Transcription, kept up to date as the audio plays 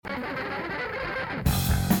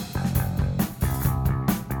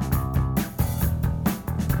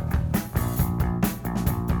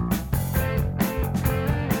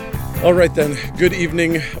All right then. Good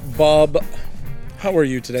evening, Bob. How are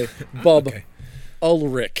you today? Bob Okay.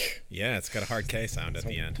 Ulrich. Yeah, it's got a hard K sound at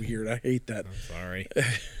the end. Weird. I hate that. I'm sorry.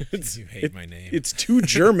 It's, You hate my name. It's too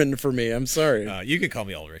German for me. I'm sorry. You can call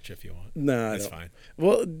me Ulrich if you want. Nah, That's I don't. fine.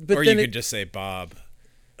 Well, but Or then you can just say Bob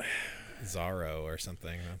Zorro or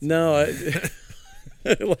something. No,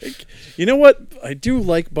 like, you know what? I do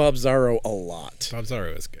like Bob Zorro a lot. Bob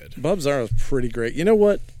Zorro is good. Bob Zorro is pretty great. You know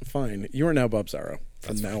what? Fine. You are now Bob Zorro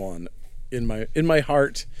from That's now on. In my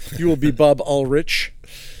heart, you will be Bob Ulrich.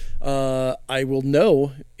 I will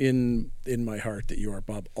know in my heart that you are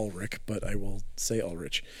Bob Ulrich, but I will say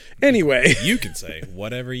Ulrich. Anyway, You can say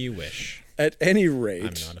whatever you wish. at any I'm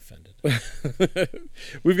rate, not offended.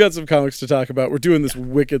 we've got some comics to talk about. We're doing this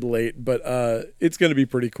wicked late, but it's going to be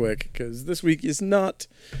pretty quick because this week is not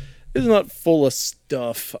full of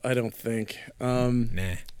stuff, I don't think.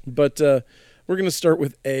 Nah. But we're going to start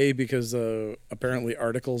with A because apparently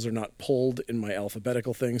articles are not pulled in my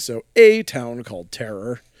alphabetical thing. So A Town Called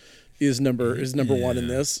Terror is number one in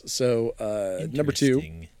this. So number two,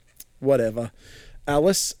 Interesting. whatever.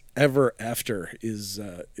 Alice Ever After is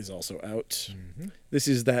also out. Mm-hmm. This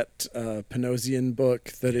is that Panosian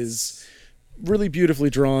book that is really beautifully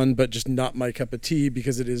drawn, but just not my cup of tea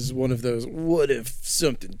because it is one of those, what if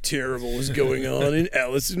something terrible was going on in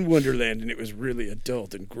Alice in Wonderland and it was really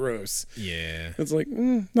adult and gross? Yeah. It's like,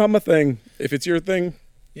 not my thing. If it's your thing,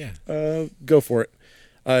 Yeah. go for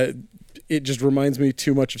it. It just reminds me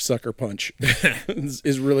too much of Sucker Punch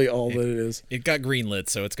is really all that it is. It got greenlit,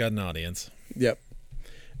 so it's got an audience. Yep.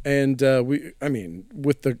 And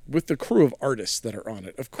with the crew of artists that are on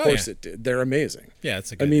it, of course yeah. it did. They're amazing. Yeah,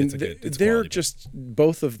 it's a good. It's they're quality just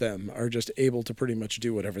both of them are just able to pretty much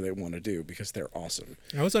do whatever they want to do because they're awesome.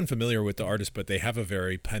 book. I was unfamiliar with the artist, but they have a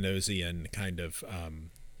very Panosian kind of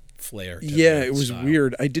flair. To Yeah, their it was style.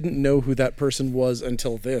 weird. I didn't know who that person was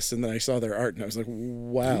until this, and then I saw their art, and I was like,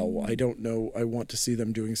 wow, I don't know. I want to see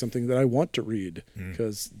them doing something that I want to read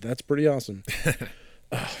because that's pretty awesome.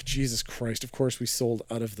 Oh, Jesus Christ. Of course we sold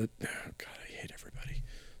out of the... Oh, God, I hate everybody.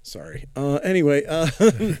 Sorry. Anyway.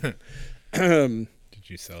 Did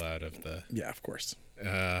you sell out of the? Yeah, of course.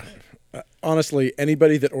 Uh, Honestly,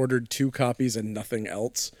 anybody that ordered 2 copies and nothing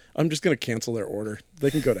else, I'm just going to cancel their order.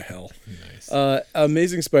 They can go to hell. nice.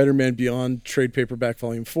 Amazing Spider-Man Beyond Trade Paperback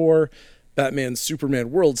Volume 4. Batman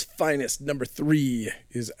Superman World's Finest number 3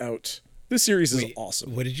 is out. This series is Wait,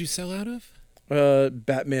 awesome. What did you sell out of?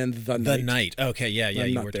 Batman The The Night. Night. Okay, yeah, I'm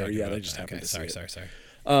you not were there talking yet, about I just that. happened Okay, to see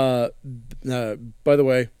sorry. By the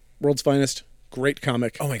way, World's Finest, great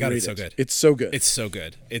comic. Oh my God, Read it's so it. good. It's so good. It's so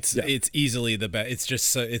good. It's Yeah. it's easily the best. It's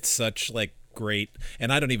just it's such like great.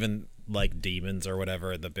 And I don't even like demons or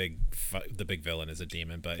whatever. The big villain is a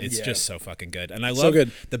demon, but it's Yeah. just so fucking good. And I love So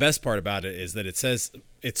good. the best part about it is that it says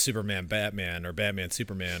it's Superman Batman or Batman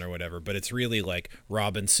Superman or whatever, but it's really like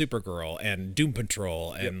Robin Supergirl and Doom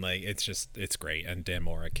Patrol and like it's great. And Dan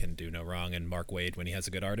Mora can do no wrong, and Mark Waid, when he has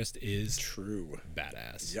a good artist, is true.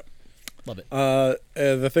 badass. Yep. Love it.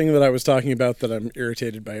 The thing that I was talking about that I'm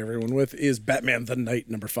irritated by everyone with is Batman The Night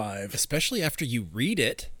number 5. Especially after you read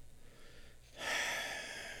it.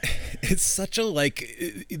 It's such a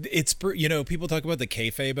it's people talk about the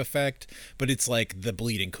kayfabe effect, but it's like the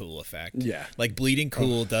Bleeding Cool effect. Yeah. Like Bleeding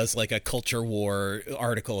Cool does like a culture war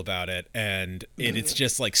article about it, and it's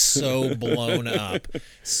just like so blown up,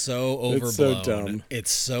 so overblown. It's so dumb.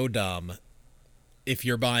 It's so dumb. If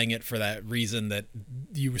you're buying it for that reason that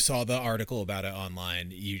you saw the article about it online,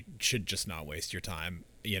 you should just not waste your time.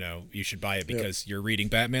 You should buy it because you're reading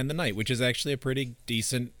Batman the Night, which is actually a pretty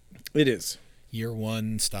decent It is. year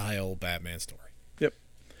one style Batman story. Yep.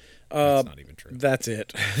 That's not even true. That's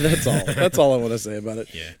it. That's all. That's all I want to say about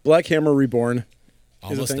it. Yeah. Black Hammer Reborn.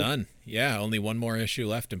 Almost thing? done. Yeah, only one more issue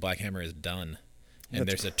left, and Black Hammer is done. And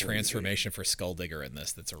That's there's a crazy. transformation for Skulldigger in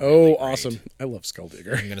this. That's a really Oh, great. awesome. I love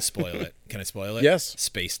Skulldigger. I'm gonna spoil it. Can I spoil it? Yes.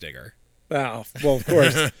 Space Digger. Oh, well, of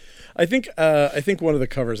course. I think one of the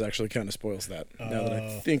covers actually kind of spoils that. Now that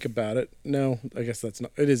I think about it, no, I guess that's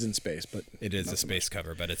not. It is in space, but It is not a so space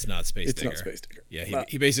cover, but it's not Space It's Digger. not Space Digger. Yeah,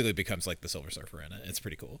 he basically becomes like the Silver Surfer in it. It's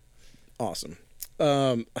pretty cool. Awesome.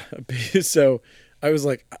 So I was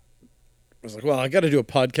like, well, I got to do a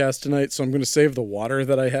podcast tonight, so I'm going to save the water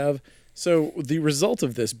that I have. So the result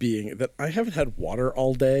of this being that I haven't had water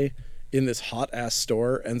all day in this hot ass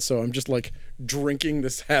store, and so I'm just like drinking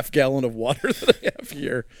this half gallon of water that I have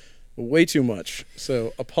here. Way too much.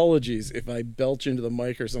 So apologies if I belch into the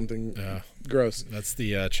mic or something gross. That's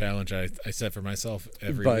the challenge I set for myself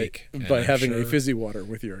every week. And By I'm having a sure fizzy water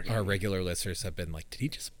with your... Our regular listeners have been like, did he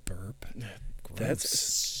just burp? That's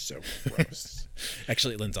so gross.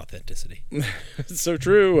 Actually, it lends authenticity. It's so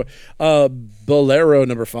true. Bolero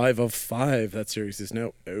number 5 of 5. That series is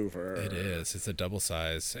now over. It is. It's a double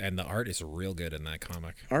size, and the art is real good in that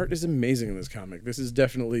comic. Art is amazing in this comic. This is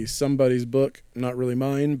definitely somebody's book, not really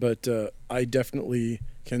mine, but I definitely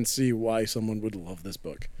can see why someone would love this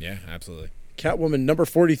book. Yeah, absolutely. Catwoman number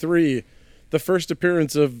 43. The first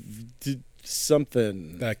appearance of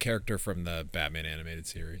something. That character from the Batman animated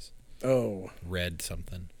series. Oh. Red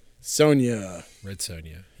something. Sonya. Red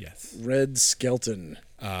Sonja, yes. Red Skelton.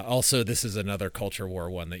 Also, this is another culture war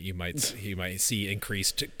one that you might see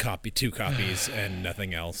increased two copies and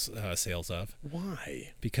nothing else sales of.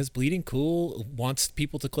 Why? Because Bleeding Cool wants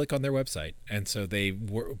people to click on their website, and so they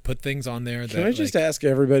put things on there. Can I just ask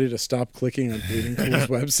everybody to stop clicking on Bleeding Cool's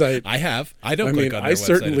website? I have. I don't click on their I website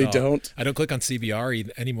certainly at all. don't. I don't click on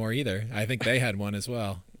CBR anymore either. I think they had one as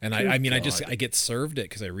well. And I get served it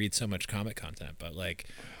because I read so much comic content, but like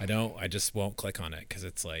I just won't click on it because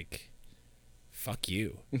it's like, fuck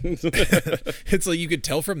you. It's like you could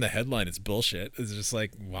tell from the headline it's bullshit. It's just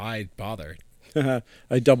like, why bother?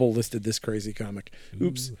 I double listed this crazy comic.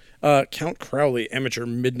 Oops. Count Crowley, amateur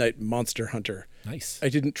midnight monster hunter. Nice. I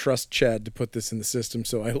didn't trust Chad to put this in the system,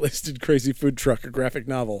 so I listed Crazy Food Truck, a graphic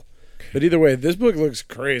novel. But either way, this book looks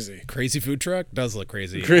crazy. Crazy Food Truck does look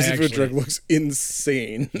crazy. Crazy Food Truck looks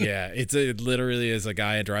insane. Yeah, it literally is a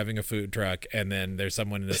guy driving a food truck, and then there's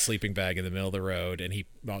someone in a sleeping bag in the middle of the road, and he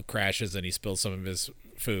crashes and he spills some of his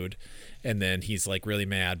food, and then he's like really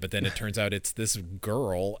mad. But then it turns out it's this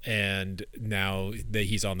girl, and now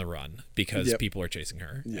he's on the run because people are chasing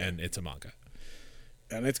her, and it's a manga.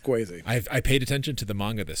 And it's crazy. I paid attention to the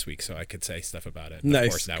manga this week, so I could say stuff about it. Nice. Of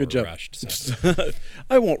course, now Good we're job. rushed. So.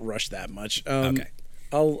 I won't rush that much. Okay.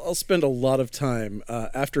 I'll spend a lot of time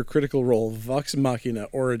after Critical Role, Vox Machina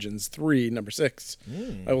Origins 3, number 6.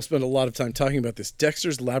 I will spend a lot of time talking about this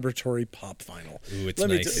Dexter's Laboratory pop vinyl. Ooh, it's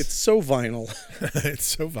nice. It's so vinyl. It's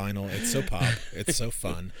so vinyl. It's so pop. It's so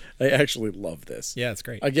fun. I actually love this. Yeah, it's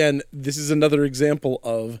great. Again, this is another example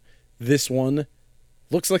of this one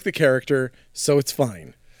looks like the character, so it's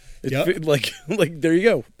fine. Like there you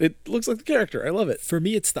go. It looks like the character. I love it. For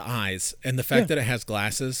me, it's the eyes and the fact that it has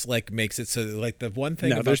glasses. Like makes it so. Like the one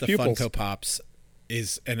thing about the pupils. Funko Pops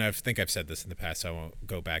is, and I think I've said this in the past, so I won't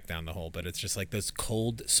go back down the hole. But it's just like those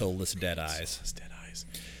cold, soulless, dead eyes.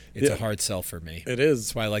 It's a hard sell for me. It is.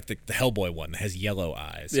 That's why I like the Hellboy one that has yellow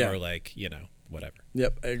eyes, or like whatever.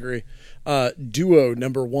 Yep, I agree. Duo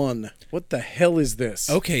number 1. What the hell is this?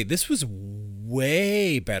 Okay, this was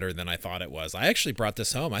way better than I thought it was. I actually brought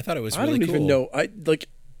this home. I thought it was really cool. I don't even know.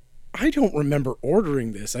 I don't remember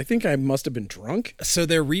ordering this. I think I must have been drunk. So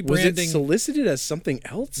they're rebranding. Was it solicited as something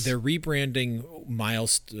else? They're rebranding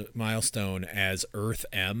Milestone as Earth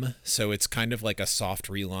M. So it's kind of like a soft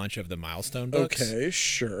relaunch of the Milestone books. Okay,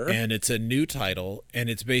 sure. And it's a new title, and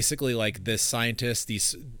it's basically like this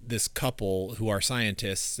couple who are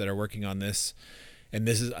scientists that are working on this, and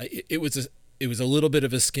this is it was a little bit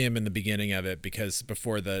of a skim in the beginning of it because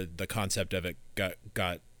before the concept of it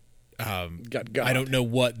got I don't know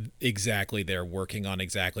what exactly they're working on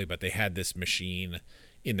exactly, but they had this machine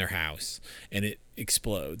in their house and it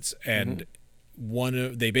explodes. And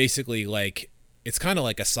they basically like, it's kind of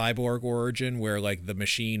like a cyborg origin where like the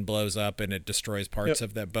machine blows up and it destroys parts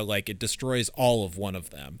of them, but like it destroys all of one of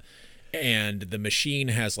them. And the machine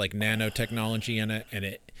has like nanotechnology in it,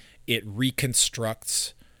 and it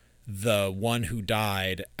reconstructs the one who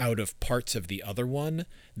died out of parts of the other one.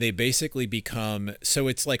 They basically become, so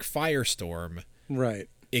it's like Firestorm, right?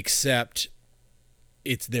 Except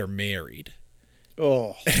they're married.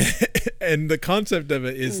 Oh, and the concept of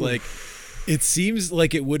it is like, it seems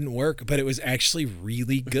like it wouldn't work, but it was actually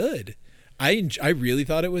really good. I really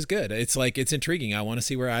thought it was good. It's like, it's intriguing. I want to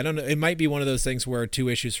see where, I don't know. It might be one of those things where 2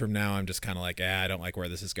 issues from now, I'm just kind of like, I don't like where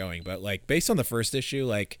this is going. But like based on the first issue,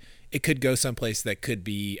 like it could go someplace that could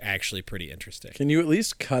be actually pretty interesting. Can you at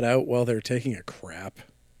least cut out while they're taking a crap?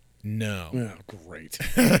 No. Oh, great.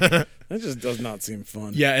 That just does not seem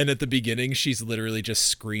fun. Yeah. And at the beginning, she's literally just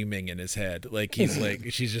screaming in his head. Like he's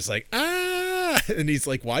like, she's just like, ah. And he's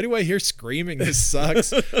like, why do I hear screaming? This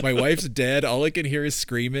sucks. My wife's dead. All I can hear is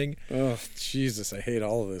screaming. Oh, Jesus. I hate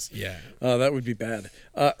all of this. Yeah. That would be bad.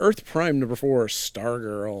 Earth Prime number 4,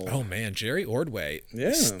 Stargirl. Oh, man. Jerry Ordway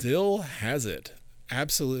still has it.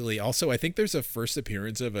 Absolutely. Also, I think there's a first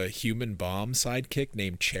appearance of a human bomb sidekick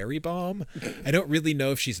named Cherry Bomb. I don't really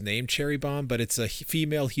know if she's named Cherry Bomb, but it's a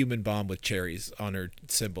female human bomb with cherries on her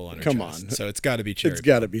symbol on her chest. Come on. So it's got to be Cherry Bomb. It's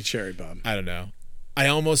got to be Cherry Bomb. I don't know. I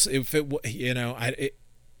almost, if it,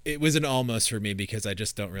 it was an almost for me because I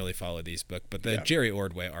just don't really follow these books. But the Jerry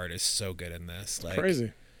Ordway art is so good in this. Like,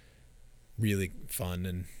 crazy. really fun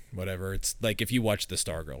and whatever. It's like if you watch the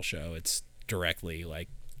Stargirl show, it's directly like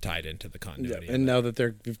tied into the continuity. And now that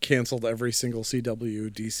they've canceled every single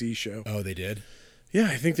CW DC show. Oh, they did? Yeah,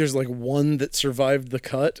 I think there's like one that survived the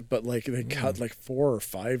cut, but like they cut like 4 or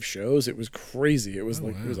 5 shows. It was crazy. It was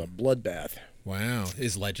it was a bloodbath. Wow.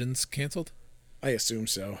 Is Legends canceled? I assume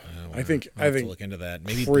so. Oh, wow. I think I'll have to look into that.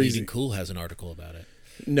 Maybe crazy. Bleeding Cool has an article about it.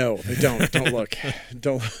 No, they don't. Don't look.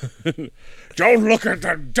 Don't don't look at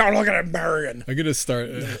it, Marion. I'm gonna start.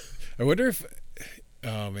 I wonder if.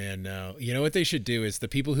 Oh man, no. You know what they should do is the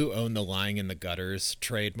people who own the Lying in the Gutters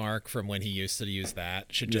trademark from when he used to use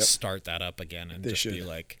that should just start that up again and be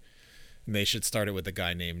like. They should start it with a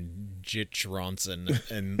guy named Jitch Ronson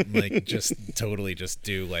and like just totally just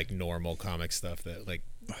do like normal comic stuff that like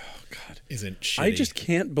isn't shitty. I just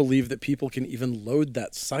can't believe that people can even load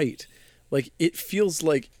that site. Like it feels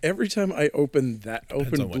like every time I open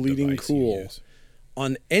Bleeding Cool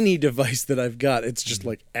on any device that I've got, it's just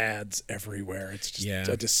like ads everywhere. It's just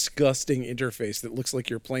a disgusting interface that looks like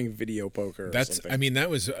you're playing video poker or something. I mean,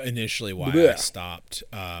 that was initially why I stopped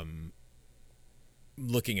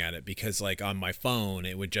looking at it, because like on my phone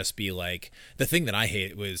it would just be like, the thing that I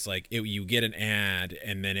hate was like you get an ad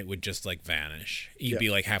and then it would just like vanish. You'd be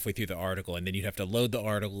like halfway through the article and then you'd have to load the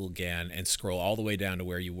article again and scroll all the way down to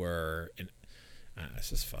where you were, and it's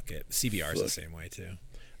just fuck it. CBR is the same way too.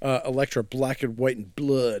 Elektra, Black and White and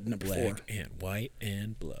Blood, number 4. Black and White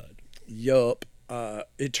and Blood. Yup.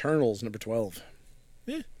 Eternals, number 12.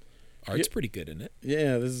 Yeah. Art's pretty good in it.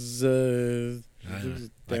 Yeah, this is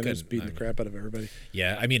Thanos beating the crap out of everybody.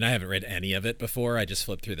 Yeah, I mean, I haven't read any of it before. I just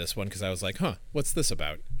flipped through this one because I was like, huh, what's this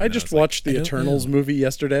about? I just watched the Eternals movie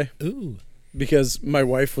yesterday. Ooh. Because my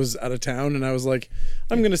wife was out of town, and I was like,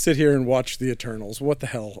 I'm going to sit here and watch the Eternals. What the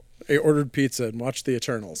hell? I ordered pizza and watched the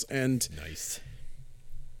Eternals. And nice.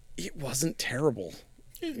 It wasn't terrible.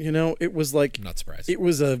 You know, it was like... I'm not surprised. It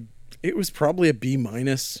was probably a B-.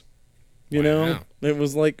 You know? It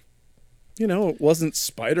was like... You know, it wasn't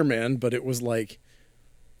Spider-Man, but it was like...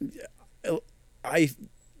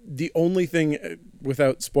 The only thing,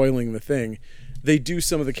 without spoiling the thing, they do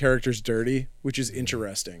some of the characters dirty, which is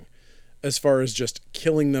interesting, as far as just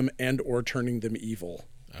killing them and or turning them evil.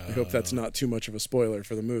 I hope that's not too much of a spoiler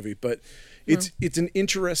for the movie, but it's an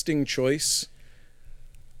interesting choice,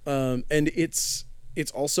 and it's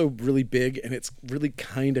also really big, and it's really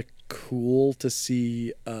kind of cool to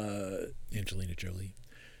see Angelina Jolie.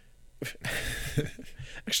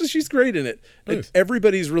 Actually, she's great in it. And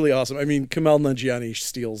everybody's really awesome. I mean, Kumail Nanjiani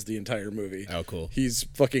steals the entire movie. Oh, cool. He's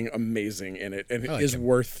fucking amazing in it, and it is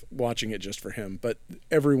worth watching it just for him. But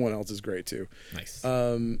everyone else is great too. Nice.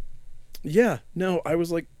 Yeah. No, I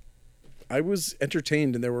was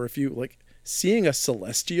entertained, and there were a few, like, seeing a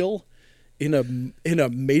Celestial in a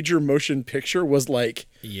major motion picture was like,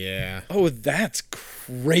 yeah. Oh, that's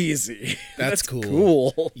crazy. That's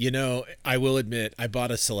cool. You know, I will admit, I bought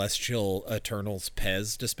a Celestial Eternals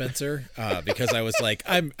Pez dispenser because I was like,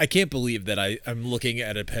 I can't believe that I'm looking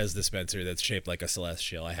at a Pez dispenser that's shaped like a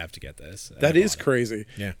Celestial. I have to get this. That is crazy.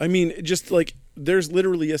 Yeah. I mean, just like, there's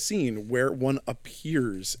literally a scene where one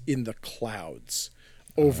appears in the clouds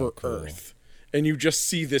over Earth. And you just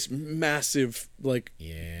see this massive, like,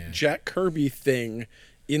 Jack Kirby thing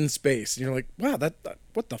in space. And you're like, wow, that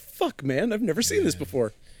what the fuck, man? I've never seen this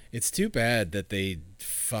before. It's too bad that they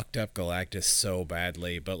fucked up Galactus so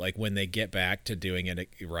badly. But, like, when they get back to doing it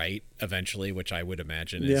right eventually, which I would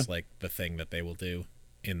imagine is, like, the thing that they will do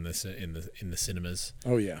in the cinemas.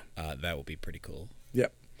 Oh, yeah. That will be pretty cool.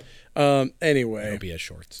 Yep. Anyway. It'll be as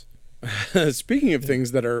shorts. Speaking of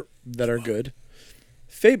things that are good.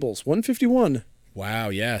 Fables 151. Wow,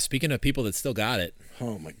 yeah. Speaking of people that still got it.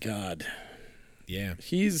 Oh my god. Yeah.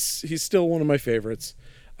 He's still one of my favorites.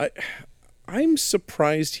 I'm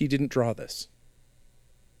surprised he didn't draw this.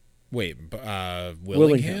 Wait,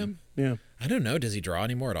 Willingham? Yeah. I don't know. Does he draw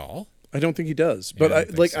anymore at all? I don't think he does.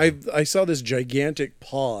 But I saw this gigantic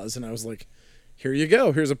pause and I was like, here you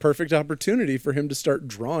go. Here's a perfect opportunity for him to start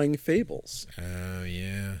drawing Fables. Oh,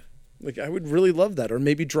 yeah. Like, I would really love that, or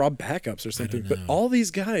maybe draw backups or something. But all these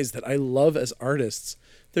guys that I love as artists,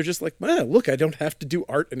 they're just like, look, I don't have to do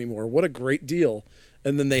art anymore. What a great deal.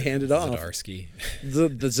 And then they hand it off. Zdarsky. The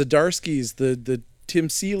Zdarskys, the Tim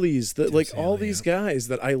Seeleys, all these guys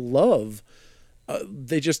that I love,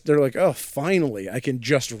 they're like, oh, finally, I can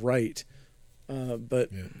just write. Oh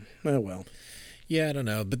well. Yeah, I don't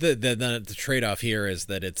know, but the trade-off here is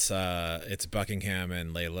that it's Buckingham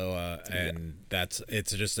and Leiloa, and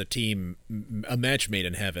it's just a match made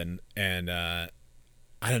in heaven, and I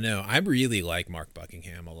don't know, I really like Mark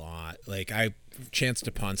Buckingham a lot. Like, I chanced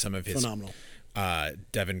upon some of his phenomenal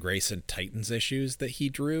Devin Grayson Titans issues that he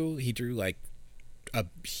drew. He drew like a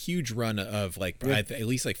huge run of like at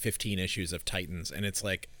least like 15 issues of Titans, and it's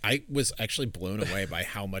like I was actually blown away by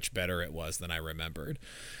how much better it was than I remembered.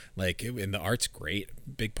 Like, and the art's great,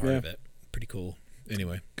 big part of it, pretty cool.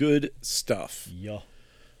 Anyway, good stuff. Yeah.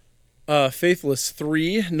 Faithless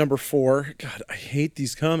 3, number 4. God, I hate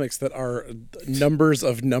these comics that are numbers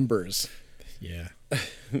of numbers. Yeah.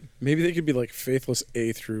 Maybe they could be like Faithless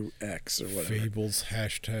A through X or whatever. Fables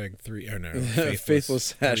 #3. Oh no,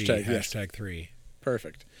 Faithless hashtag 3.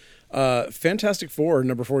 Perfect. Fantastic Four,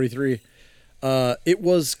 number 43. It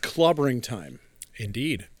was clobbering time.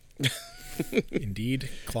 Indeed. Indeed,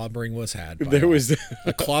 clobbering was had by There all. was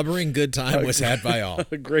a clobbering good time was had by all.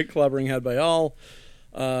 a great clobbering had by all.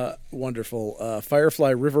 Wonderful.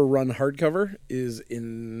 Firefly River Run hardcover is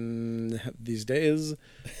in these days.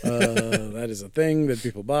 That is a thing that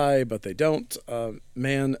people buy, but they don't.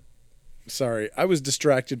 Man, sorry. I was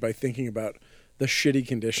distracted by thinking about the shitty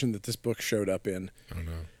condition that this book showed up in. Oh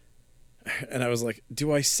no. And I was like,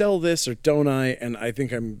 do I sell this or don't I? And I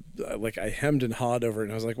think I'm like, I hemmed and hawed over it.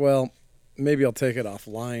 And I was like, well, maybe I'll take it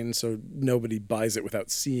offline so nobody buys it without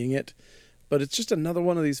seeing it. But it's just another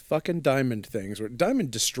one of these fucking Diamond things where Diamond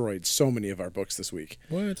destroyed so many of our books this week.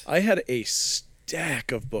 What? I had a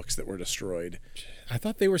stack of books that were destroyed. I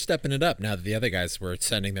thought they were stepping it up now that the other guys were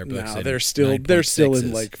sending their books. No, in they're still in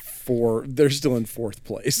 9.6s. like they're still in 4th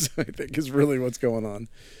place, I think is really what's going on.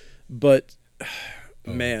 But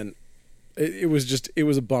man, it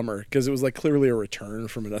was a bummer because it was like clearly a return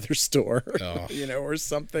from another store, or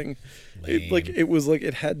something. It was like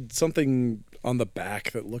it had something on the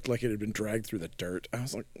back that looked like it had been dragged through the dirt. I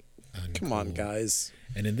was like, come on, guys.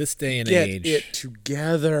 And in this day and Get age, it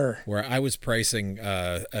together. where I was pricing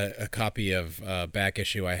a copy of back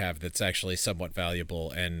issue I have that's actually somewhat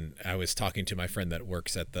valuable, and I was talking to my friend that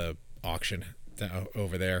works at the auction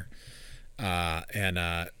over there,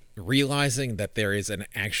 and realizing that there is an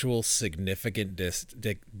actual significant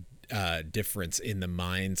difference in the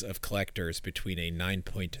minds of collectors between a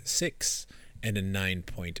 9.6 and a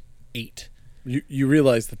 9.8. You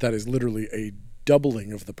realize that is literally a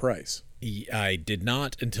doubling of the price. I did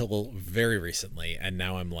not until very recently, and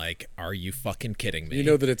now I'm like, are you fucking kidding me? You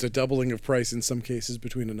know that it's a doubling of price in some cases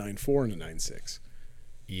between a 9.4 and a 9.6.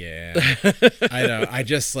 Yeah, I know. I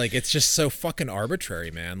just like it's just so fucking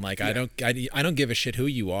arbitrary, man. Like I don't give a shit who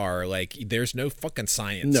you are. Like there's no fucking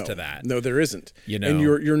science to that. No, there isn't. You know, and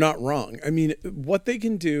you're not wrong. I mean, what they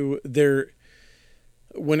can do there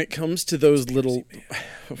when it comes to those little.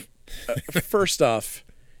 First off,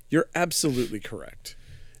 you're absolutely correct.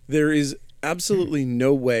 There is absolutely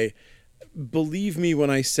no way. Believe me when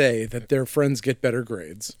I say that their friends get better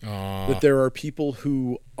grades. That there are people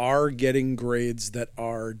who are getting grades that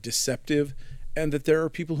are deceptive, and that there are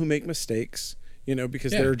people who make mistakes.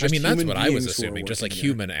 Because they're just. That's what I was assuming. Just like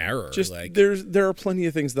human error. Just like there are plenty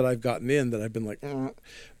of things that I've gotten in that I've been like,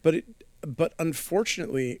 but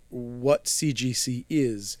unfortunately, what CGC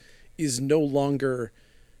is no longer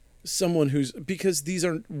someone because these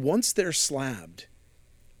are once they're slabbed.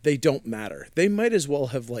 They don't matter. They might as well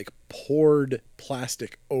have like poured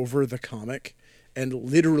plastic over the comic and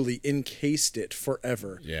literally encased it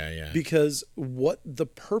forever. Yeah. Because what the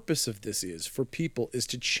purpose of this is for people is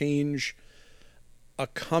to change a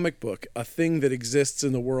comic book, a thing that exists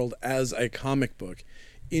in the world as a comic book,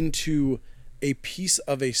 into a piece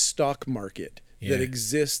of a stock market that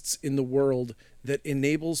exists in the world that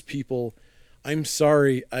enables people. I'm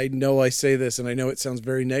sorry, I know I say this and I know it sounds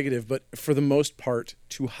very negative, but for the most part,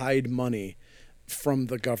 to hide money from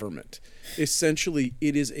the government. Essentially,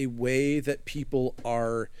 it is a way that people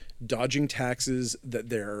are dodging taxes, that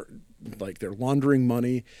they're laundering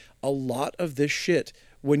money. A lot of this shit,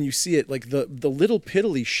 when you see it, like the little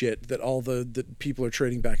piddly shit that all the people are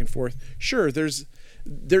trading back and forth, sure,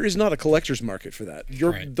 there is not a collector's market for that.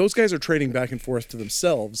 Those guys are trading back and forth to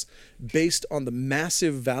themselves based on the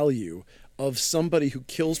massive value of somebody who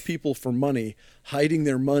kills people for money, hiding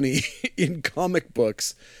their money in comic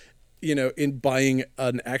books, in buying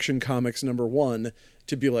an Action Comics #1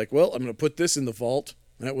 to be like, well, I'm going to put this in the vault.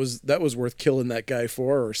 That was worth killing that guy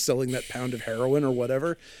for, or selling that pound of heroin or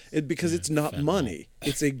whatever. Because it's not money.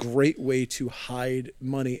 It's a great way to hide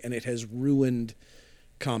money, and it has ruined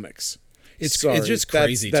comics. It's just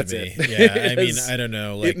crazy to me. Yeah, I don't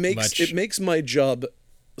know. Like it makes my job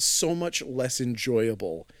so much less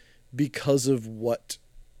enjoyable because of what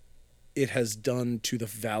it has done to the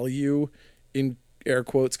value, in air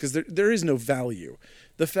quotes, because there is no value.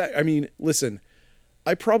 Listen,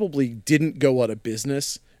 I probably didn't go out of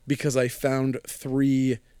business because I found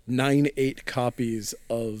 3 9/8 copies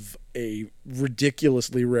of a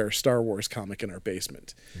ridiculously rare Star Wars comic in our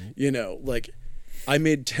basement. You know, like I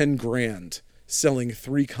made 10 grand selling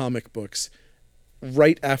 3 comic books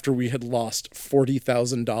right after we had lost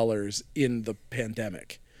 $40,000 in the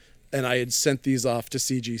pandemic. And I had sent these off to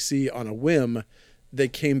CGC on a whim. They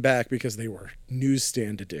came back because they were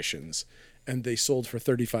newsstand editions, and they sold for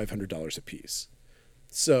 $3,500 a piece.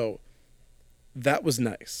 So that was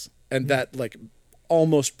nice. And that like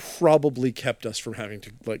almost probably kept us from having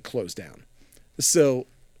to like close down. So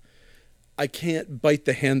I can't bite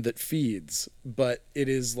the hand that feeds, but it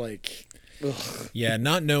is like, ugh. Yeah,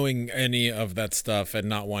 not knowing any of that stuff and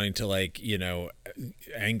not wanting to like, you know,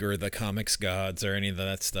 anger the comics gods or any of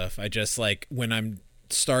that stuff. I just like when I'm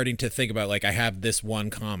starting to think about like I have this one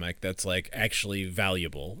comic that's like actually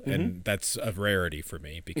valuable, and that's a rarity for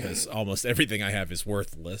me because almost everything I have is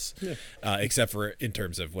worthless, except for in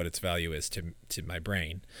terms of what its value is to my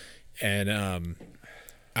brain. And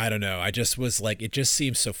I don't know. I just was like, it just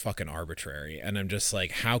seems so fucking arbitrary. And I'm just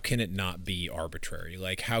like, how can it not be arbitrary?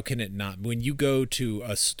 Like, how can it not? When you go to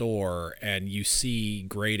a store and you see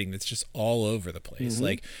grading that's just all over the place,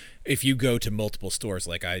 like if you go to multiple stores,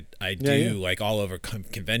 like I do, like all over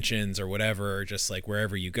conventions or whatever, or just like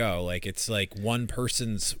wherever you go, like it's like one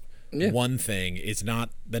person's one thing is not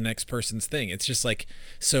the next person's thing. It's just like,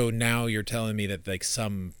 so now you're telling me that like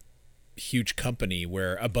some huge company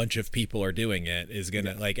where a bunch of people are doing it is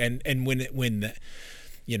gonna like and when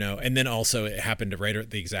you know, and then also it happened right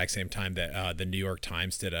at the exact same time that the New York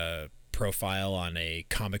Times did a profile on a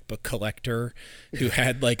comic book collector who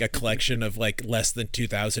had like a collection of like less than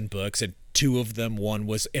 2,000 books, and 2 of them, one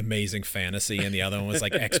was Amazing Fantasy and the other one was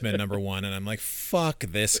like X-Men #1, and I'm like, fuck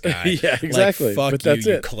this guy. Yeah, exactly. Like, fuck but you, that's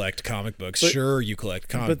you it. collect comic books. Sure, you collect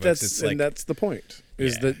comic But books. that's It's like, and that's the point.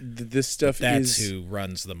 Is that this stuff that's is who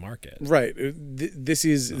runs the market. right. This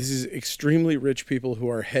is extremely rich people who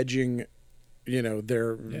are hedging. You know,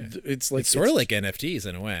 it's like It's sort of like NFTs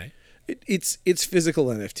in a way. It's physical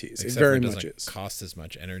NFTs. Except It very for much doesn't is. cost as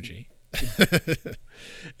much energy.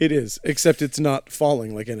 It is, except it's not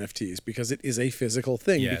falling like NFTs because it is a physical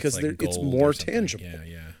thing, Yeah, because it's, like it's gold more or something. tangible.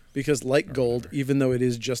 Yeah. Because like gold, even though it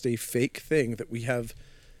is just a fake thing that we have,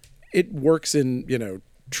 it works in, you know,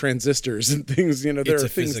 transistors and things. You know, there It's are a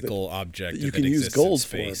things physical object that you that can use exists in gold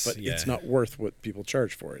space. for, but Yeah. it's not worth what people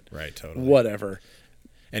charge for it. Right, totally. Whatever.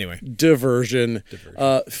 Anyway, Diversion.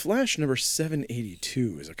 Flash number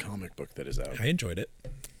 782 is a comic book that is out. I enjoyed it.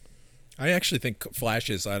 I actually think Flash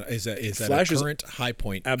is at Flash a is- current high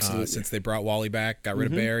point Absolutely. since they brought Wally back, got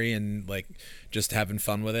rid of Barry, and like just having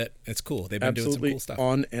fun with it. It's cool. They've been doing some Absolutely cool stuff.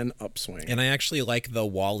 on an upswing. And I actually like the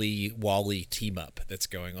Wally team up that's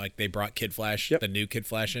going. Like they brought Kid Flash, the new Kid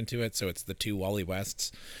Flash, into it, so it's the 2 Wally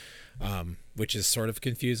Wests, which is sort of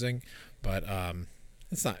confusing, but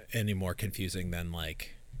it's not any more confusing than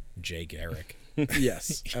like Jay Garrick.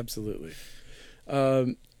 Yes, absolutely.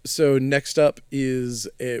 So next up is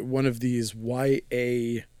one of these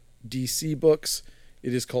YA DC books.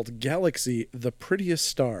 It is called Galaxy, the Prettiest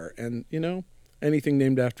Star. And, you know, anything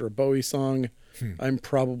named after a Bowie song, I'm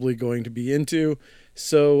probably going to be into.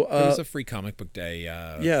 So There was a free comic book day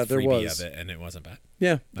there freebie was. of it, and it wasn't bad.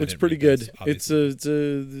 yeah, I looks didn't pretty read good. this,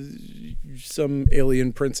 It's some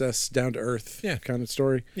alien princess down to earth kind of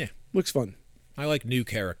story. Yeah. Looks fun. I like new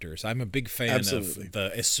characters. I'm a big fan Absolutely.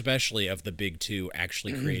 of especially of the big 2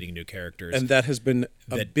 actually creating new characters. And that has been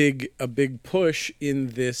a big push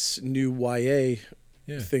in this new YA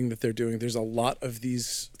thing that they're doing. There's a lot of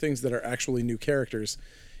these things that are actually new characters.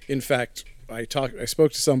 In fact, I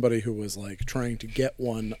spoke to somebody who was like trying to get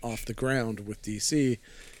one off the ground with DC,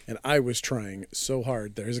 and I was trying so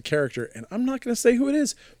hard. There's a character, and I'm not going to say who it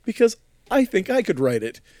is because I think I could write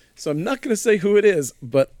it. So I'm not going to say who it is,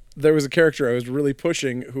 but there was a character I was really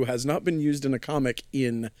pushing who has not been used in a comic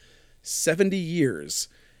in 70 years.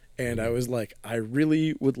 And I was like, I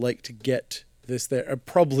really would like to get this there.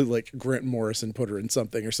 Probably like Grant Morrison put her in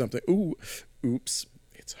something or something. Ooh, oops.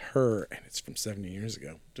 It's her, and it's from 70 years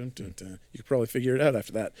ago. Dun, dun, dun. You could probably figure it out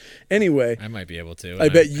after that. Anyway. I might be able to. I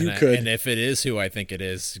bet you could. And if it is who I think it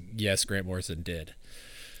is, yes, Grant Morrison did.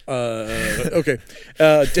 Okay.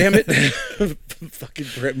 Damn it. Fucking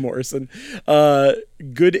Grant Morrison.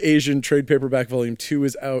 Good Asian trade paperback volume 2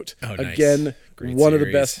 is out. Oh, nice. Again, Great one of the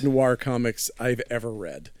series. best noir comics I've ever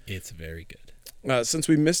read. It's very good. Since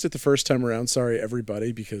we missed it the first time around, sorry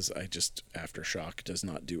everybody, because Aftershock does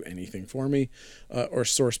not do anything for me, or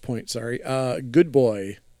Source Point, sorry. Good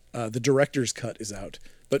Boy, the director's cut is out,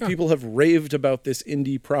 but people have raved about this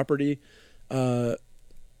indie property,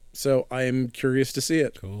 so I am curious to see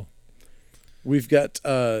it. Cool. We've got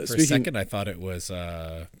For a second, I thought it was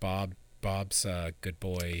Bob Bob's Good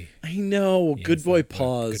Boy. I know. Yeah, Good it's Boy like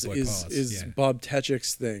Paws Good Boy is Paws, yeah. Bob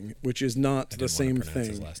Techic's thing, which is not I the didn't wanna same pronounce thing.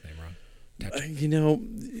 his last name wrong. Techik. You know,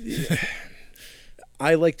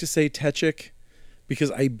 I like to say Techik because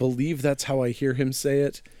I believe that's how I hear him say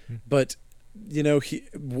it. But, you know,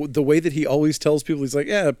 the way that he always tells people, he's like,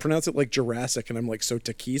 yeah, pronounce it like Jurassic. And I'm like, so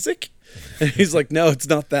Takisic? And he's like, no, it's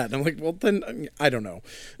not that. And I'm like, well, then I don't know.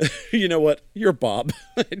 You know what? You're Bob.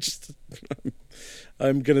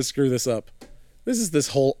 I'm going to screw this up. This is this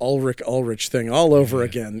whole Ulrich thing all over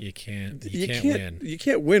again. You can't win. You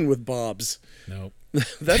can't win with Bobs. Nope.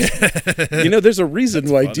 That's, you know, there's a reason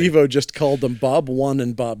why funny. Devo just called them Bob 1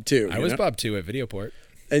 and Bob 2. I was Bob 2 at Videoport,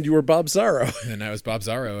 And you were Bob Zarro. and I was Bob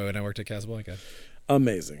Zarro when I worked at Casablanca.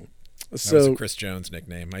 Amazing. That was So a Chris Jones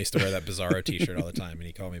nickname. I used to wear that Bizarro T-shirt all the time, and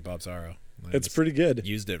he called me Bob Zarro. it's pretty good.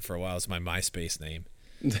 Used it for a while. It's my MySpace name.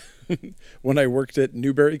 When I worked at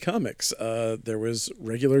Newberry Comics, there was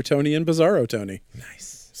regular Tony and Bizarro Tony.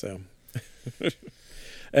 Nice. So,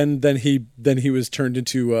 and then he was turned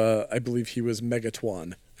into I believe he was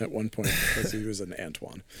Megatwan at one point because he was an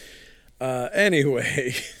Antoine.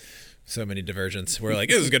 Anyway, So many diversions. We're like,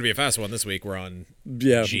 this is going to be a fast one this week. We're on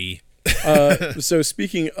yeah. G. So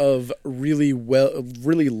speaking of really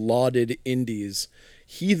lauded indies,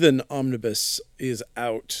 Heathen Omnibus is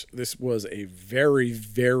out. This was a very,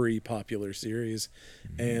 very popular series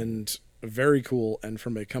and very cool, and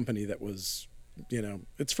from a company that was, you know,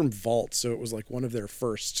 it's from Vault, so it was like one of their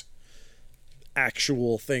first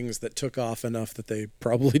actual things that took off enough that they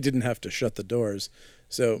probably didn't have to shut the doors.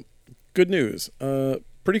 So good news.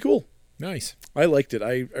 Pretty cool. Nice. I liked it.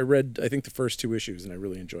 I read, I think, the first 2 issues, and I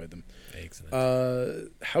really enjoyed them.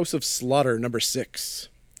 Excellent. House of Slaughter #6.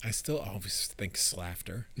 I still always think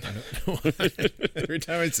Slafter. I don't know. Every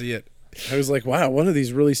time I see it. I was like, wow, one of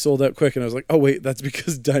these really sold out quick. And I was like, oh, wait, that's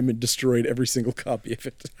because Diamond destroyed every single copy of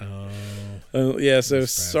it. Oh. Yeah, so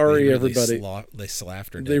sorry, They really everybody. They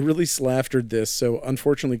slaftered They it. really slaftered this. So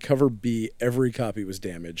unfortunately, cover B, every copy was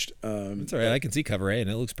damaged. It's all right. I can see cover A, and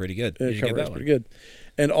it looks pretty good. You should Cover get is that pretty one. good.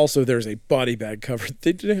 And also, there's a body bag cover.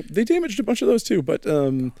 They damaged a bunch of those too, but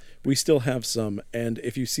we still have some. And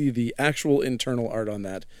if you see the actual internal art on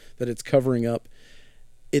that it's covering up,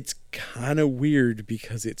 it's kind of weird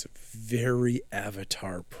because it's very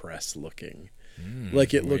Avatar Press looking.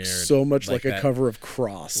 Like it looks weird. so much Like like a that cover of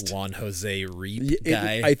Crossed. Juan Jose Reap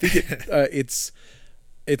guy. I think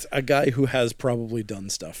it's a guy who has probably done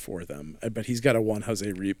stuff for them, but he's got a Juan Jose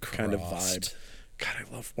Reap kind of Crossed. vibe. God,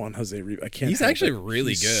 I love Juan Jose Reap. I can't. He's help actually it.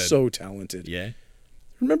 really He's good. So talented. Yeah.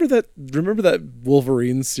 Remember that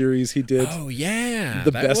Wolverine series he did? Oh yeah.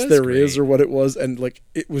 The that Best was There Is, great. or what it was, and like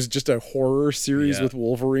it was just a horror series Yeah. with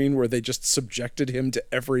Wolverine where they just subjected him to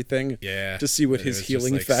everything Yeah. to see what It his was just,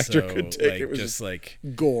 healing like, factor so, could take. like, It was just like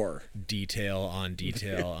gore. detail on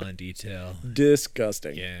detail on detail.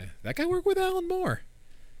 Disgusting. Yeah. That guy worked with Alan Moore.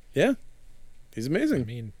 Yeah. He's I amazing.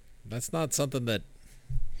 mean, that's not something that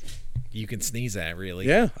you can sneeze at, really.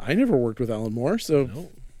 Yeah, I never worked with Alan Moore, so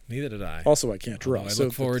No, neither did I. also I can't draw. Although I so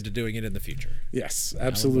look forward to doing it in the future. Yes, Alan Moore,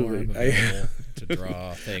 absolutely. I'm available to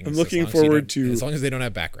draw things. I'm as looking long as you forward don't- to- as long as they don't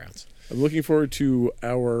have backgrounds. I'm looking forward to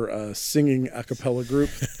our singing a cappella group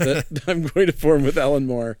that I'm going to form with Alan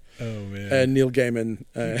Moore Oh man. and Neil Gaiman.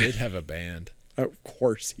 He did have a band. Of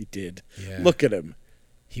course he did. Yeah. Look at him.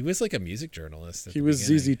 He was like a music journalist. At He the was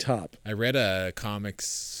beginning. ZZ Top. I read a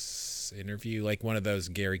comics interview, like one of those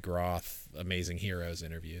Gary Groth Amazing Heroes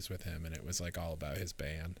interviews with him, and it was like all about his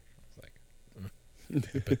band. It's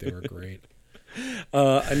like, but they were great.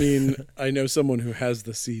 I mean, I know someone who has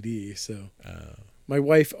the CD, so my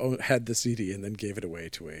wife had the CD and then gave it away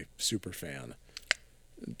to a super fan.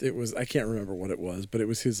 It was, I can't remember what it was, but it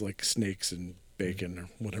was his like Snakes and Bacon or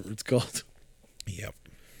whatever it's called. Yep.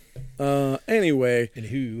 Anyway, And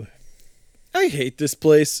who? I hate this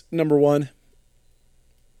place. #1.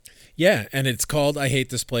 Yeah, and it's called I Hate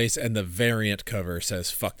This Place, and the variant cover says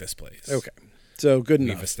 "Fuck this place." Okay, so good We've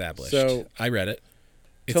enough. established. So I read it.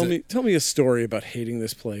 tell me a story about hating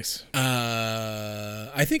this place.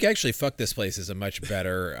 I think actually "Fuck This Place" is a much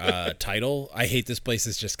better title. I Hate This Place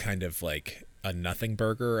is just kind of like a nothing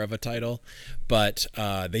burger of a title, but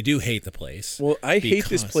they do hate the place. Well, I hate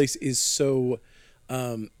this because- place is so.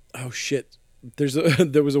 Oh shit!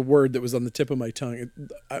 There was a word that was on the tip of my tongue.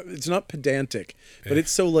 It's not pedantic, but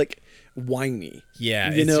it's so like whiny.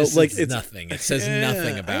 Yeah, you it's know, just, like it's nothing. It says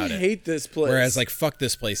nothing about I it. hate this place. Whereas like "Fuck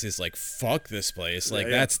This Place" is like "Fuck this place." Like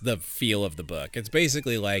Yeah. that's the feel of the book. It's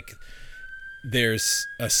basically like there's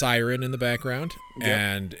a siren in the background, Yep.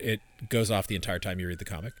 and it goes off the entire time you read the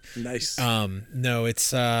comic. Nice. No,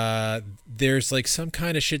 it's there's like some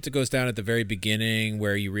kind of shit that goes down at the very beginning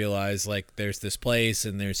where you realize like there's this place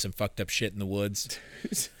and there's some fucked up shit in the woods.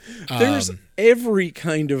 There's every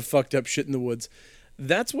kind of fucked up shit in the woods.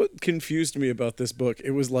 That's what confused me about this book.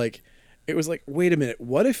 It was like, wait a minute.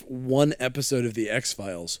 What if one episode of the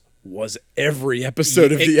X-Files was every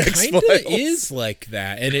episode of the X-Files? It kind of is like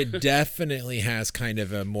that, and it definitely has kind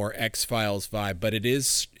of a more X-Files vibe, but it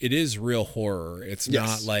is real horror. It's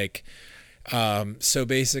Yes. not like so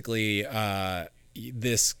basically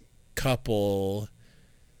this couple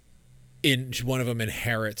one of them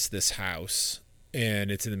inherits this house,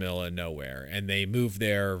 and it's in the middle of nowhere, and they move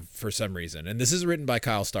there for some reason. And this is written by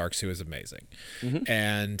Kyle Starks, who is amazing.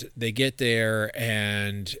 And they get there,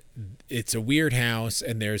 and it's a weird house,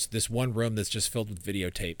 and there's this one room that's just filled with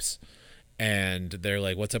videotapes. And they're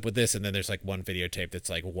like, what's up with this? And then there's like one videotape that's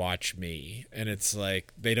like, watch me. And it's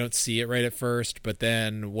like, they don't see it right at first, but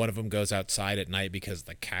then one of them goes outside at night because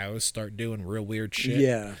the cows start doing real weird shit.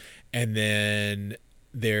 Yeah. And then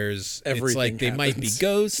it's Everything like they might be happens.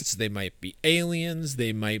 ghosts, they might be aliens,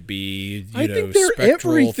 they might be I think they're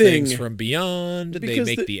spectral everything. things from beyond. They Because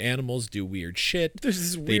make the animals do weird shit. There's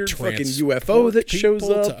this They weird fucking transport UFO that shows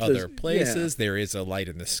people up. to other There's- places. There is a light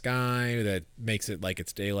in the sky that makes it like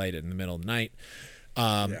it's daylight in the middle of the night.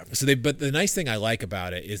 But the nice thing I like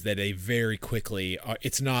about it is that they very quickly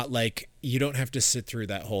it's not like you don't have to sit through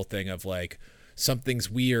that whole thing of like something's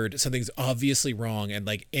weird, something's obviously wrong, and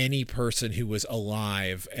like any person who was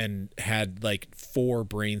alive and had like 4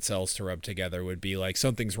 brain cells to rub together would be like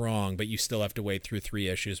something's wrong, but you still have to wait through 3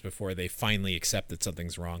 issues before they finally accept that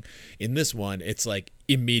something's wrong. In this one, it's like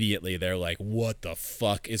immediately they're like, what the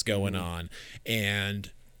fuck is going on? And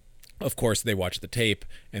of course they watch the tape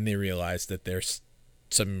and they realize that there's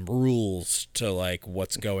some rules to like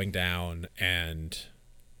what's going down, and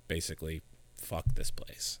basically fuck this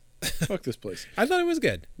place. Fuck this place. I thought it was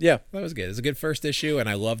good. Yeah. That was good. It was a good first issue, and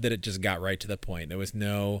I love that it just got right to the point. There was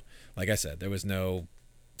no, like I said, there was no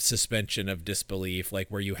suspension of disbelief, like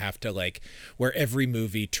where you have to like, where every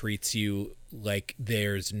movie treats you like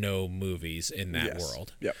there's no movies in that Yes.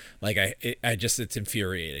 world. Yep. Like I just, it's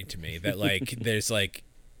infuriating to me that like there's like,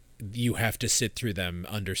 you have to sit through them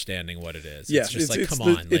understanding what it is. Yeah, it's just like, come the,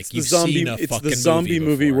 on, like you've seen a it's fucking the zombie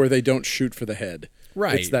movie before. where they don't shoot for the head.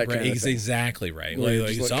 Right, It's that right, kind of thing. exactly right. Where you're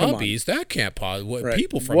Like just like, come on. zombies, that can't possibly. Right.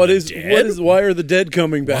 People from what the is dead? why are the dead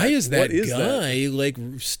coming back? Why is that What is that? guy like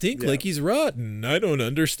stink Yeah. like he's rotten? I don't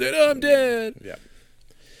understand. I'm dead. Yeah.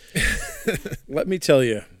 Let me tell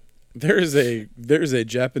you, there's a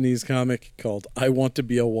Japanese comic called I Want to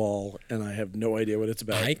Be a Wall, and I have no idea what it's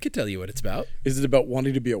about. I could tell you what it's about. Is it about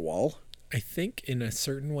wanting to be a wall? I think in a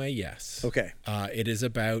certain way, yes. Okay. It is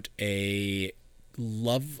about an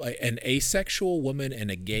asexual woman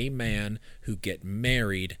and a gay man who get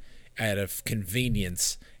married out of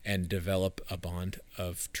convenience and develop a bond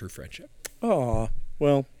of true friendship. Aw,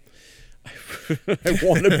 well, I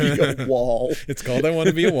want to be a wall. It's called I Want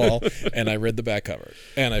to Be a Wall, and I read the back cover,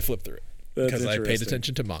 and I flipped through it That's because I paid interesting.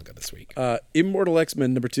 attention to manga this week. Immortal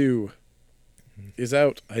X-Men #2 is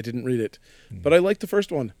out. I didn't read it, but I liked the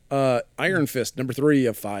first one. Iron Fist #3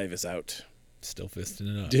 of 5 is out. Still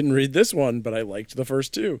fisting it up. Didn't read this one, but I liked the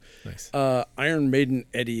first 2. Nice. Iron Maiden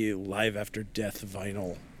Eddie Live After Death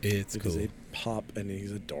vinyl. It's It is cool. a pop, and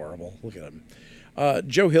he's adorable. Look at him.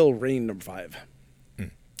 Joe Hill Reign #5.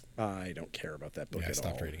 I don't care about that book Yeah, I at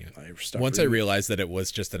stopped all. reading it. Once I realized that it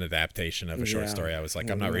was just an adaptation of a short Yeah. story, I was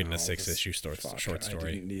like, I'm not reading a No, 6-issue short fuck, short I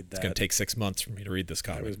story. didn't need It's going that. to take 6 months for me to read this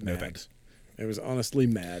I was comic. No mad. thanks. I was honestly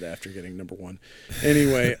mad after getting #1.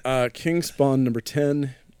 Anyway, King Spawn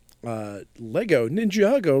 #10. Lego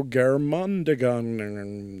Ninjago Garmondagon.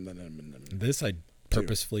 This I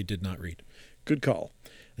purposefully did not read. Good call.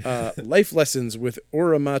 Life Lessons with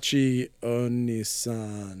Uramachi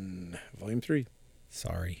Onisan. Volume 3.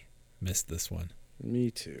 Sorry. Missed this one. Me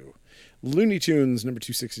too. Looney Tunes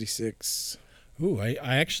 #266. Ooh, I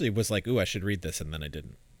actually was like, ooh, I should read this, and then I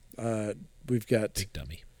didn't. We've got Big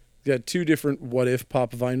dummy. 2 different What If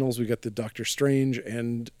pop vinyls. We got the Doctor Strange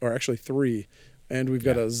or actually 3, and we've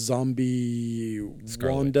got a zombie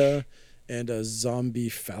Scarlet Wanda and a zombie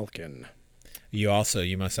Falcon. You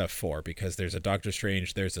must have 4 because there's a Doctor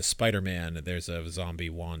Strange, there's a Spider-Man, there's a zombie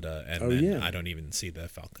Wanda, and then yeah. I don't even see the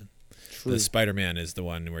Falcon. True. The Spider-Man is the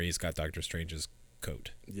one where he's got Doctor Strange's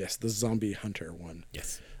coat. Yes, the zombie hunter one.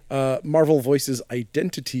 Yes. Marvel Voices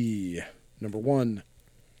Identity #1.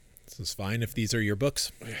 This is fine if these are your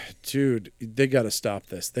books. Dude, they gotta stop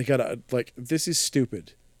this. They gotta this is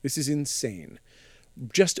stupid. This is insane.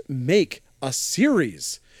 Just make a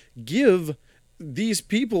series. Give these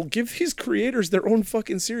people, give these creators their own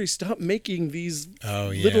fucking series. Stop making these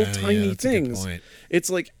little tiny that's a good things. point. It's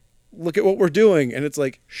like, look at what we're doing, and it's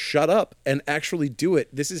like, shut up and actually do it.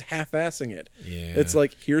 This is half-assing it. Yeah. It's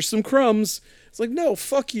like, here's some crumbs. It's like, no,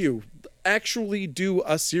 fuck you. Actually do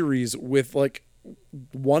a series with like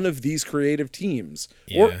one of these creative teams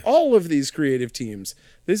or all of these creative teams.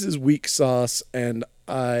 This is weak sauce, and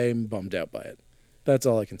I'm bummed out by it. That's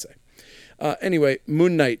all I can say. Anyway,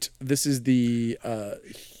 Moon Knight. This is the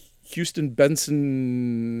Houston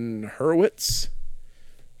Benson Hurwitz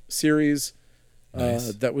series.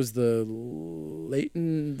 Nice. That was the early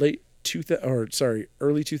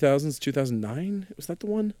 2000s, 2009. Was that the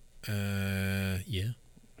one? Yeah.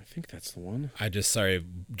 I think that's the one. I just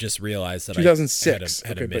realized that 2006. I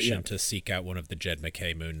had a mission to seek out one of the Jed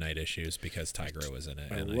McKay Moon Knight issues because Tigra was in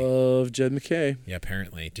it. I And love Jed McKay. Yeah,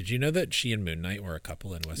 apparently. Did you know that she and Moon Knight were a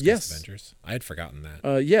couple in West Yes. Coast Avengers? I had forgotten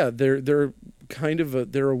that. Yeah, they're kind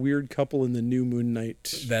of they're a weird couple in the new Moon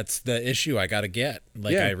Knight. That's the issue I got to get.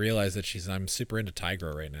 Like, Yeah. I realized that I'm super into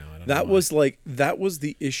Tigra right now. I don't That know why. was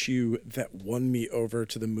the issue that won me over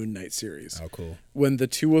to the Moon Knight series. Oh, cool. When the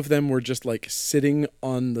two of them were just like sitting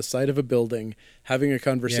on the side of a building having a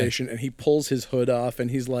conversation, and he pulls his hood off and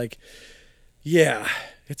he's like, yeah,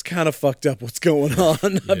 it's kind of fucked up what's going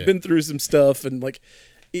on. I've been through some stuff, and like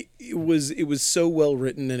it was so well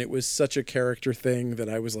written, and it was such a character thing that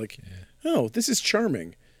I was like, oh, this is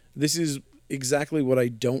charming. This is exactly what I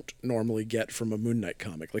don't normally get from a Moon Knight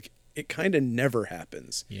comic. Like, it kind of never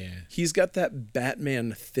happens. Yeah. He's got that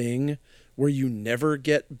Batman thing where you never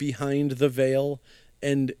get behind the veil,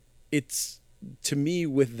 and it's, to me,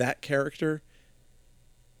 with that character,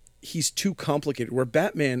 he's too complicated. Where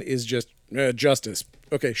Batman is just justice.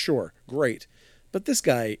 Okay, sure, great. But this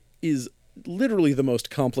guy is literally the most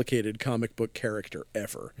complicated comic book character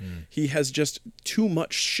ever. He has just too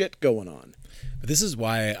much shit going on. But this is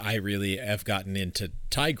why I really have gotten into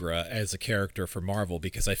Tigra as a character for Marvel,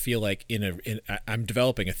 because I feel like I'm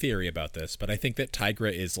developing a theory about this, but I think that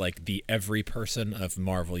Tigra is like the every person of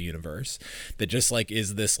Marvel Universe, that just like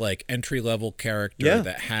is this like entry level character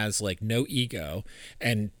that has like no ego,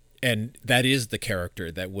 and that is the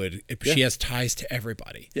character that she has ties to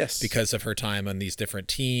everybody. Yes. Because of her time on these different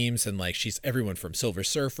teams, and like she's everyone from Silver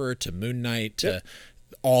Surfer to Moon Knight to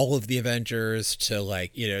all of the Avengers to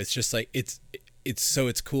like, it's just like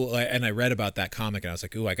it's cool. And I read about that comic and I was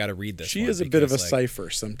like, ooh, I got to read this. She is a bit of a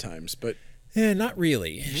cipher sometimes, but not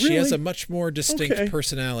really. She has a much more distinct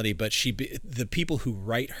personality, but the people who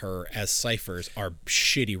write her as ciphers are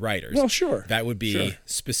shitty writers. Well, sure. That would be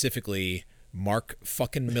specifically Mark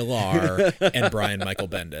fucking Millar and Brian Michael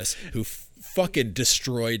Bendis, who fucking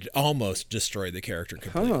almost destroyed the character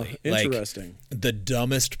completely. Interesting. Like, the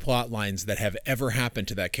dumbest plot lines that have ever happened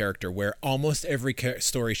to that character, where almost every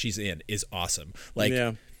story she's in is awesome. Like,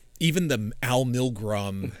 even the Al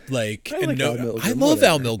Milgrom, like, I love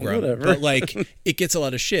Al Milgrom, Whatever. but like, it gets a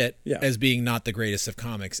lot of shit as being not the greatest of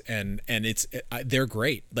comics, and they're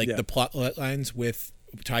great. Like the plot lines with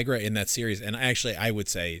Tigra in that series, and I would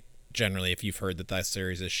say, generally, if you've heard that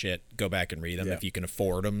series is shit, go back and read them if you can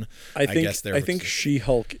afford them. I think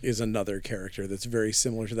She-Hulk is another character that's very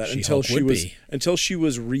similar to that until she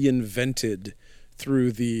was reinvented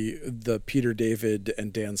through the Peter David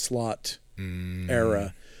and Dan Slott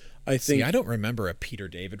era. I don't remember a Peter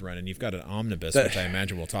David run, and you've got an omnibus, which I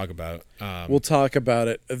imagine we'll talk about. We'll talk about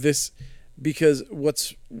it. Because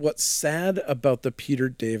what's sad about the Peter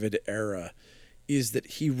David era is that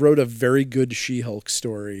he wrote a very good She-Hulk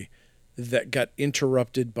story that got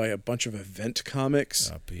interrupted by a bunch of event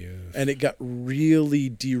comics, and it got really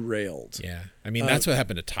derailed. Yeah, I mean, that's what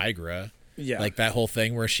happened to Tigra. Yeah, like that whole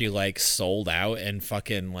thing where she like sold out and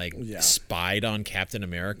fucking like spied on Captain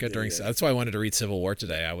America during. That's why I wanted to read Civil War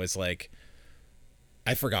today. I was like,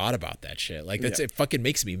 I forgot about that shit. Like it fucking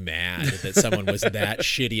makes me mad that someone was that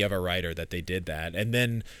shitty of a writer that they did that, and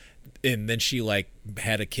then she like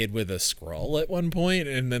had a kid with a Skrull at one point,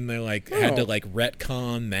 and then they like had to like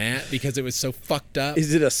retcon that because it was so fucked up.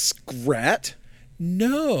 Is it a Scrat?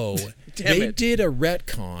 No. They did a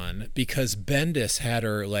retcon because Bendis had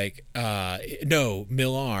her like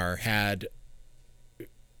Millar had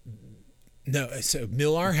so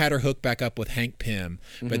Millar had her hooked back up with Hank Pym,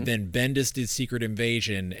 but then Bendis did Secret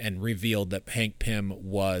Invasion and revealed that Hank Pym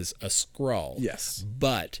was a Skrull. Yes.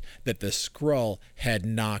 But that the Skrull had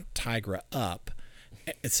knocked Tigra up.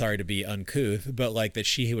 Sorry to be uncouth, but like that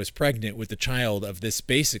she was pregnant with the child of this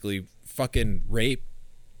basically fucking rape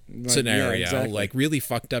scenario, yeah, exactly. like really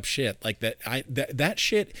fucked up shit like that. That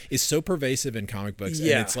shit is so pervasive in comic books,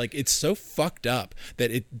 Yeah. and it's like it's so fucked up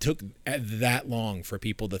that it took that long for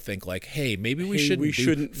people to think like, hey, maybe we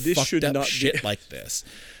shouldn't this fucked should up not shit be. like this.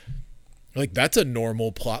 Like that's a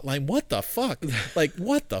normal plot line. What the fuck? Like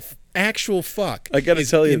what the actual fuck? I gotta is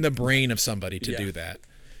tell you- in the brain of somebody to Yeah. do that.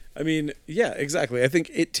 I mean, yeah, exactly. I think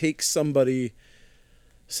it takes somebody.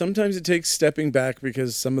 Sometimes it takes stepping back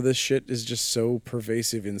because some of this shit is just so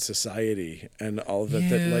pervasive in society, and all that Yeah,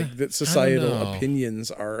 that I don't societal know.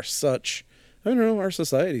 opinions are such. I don't know. Our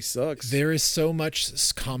society sucks. There is so much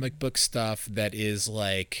comic book stuff that is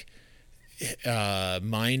like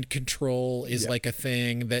mind control is Yeah. like a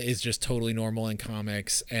thing that is just totally normal in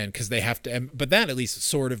comics, and because they have to, but that at least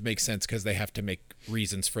sort of makes sense because they have to make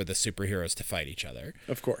reasons for the superheroes to fight each other.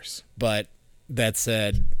 Of course. But that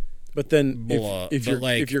said, But then, Blah, if but you're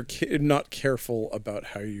like- if you're not careful about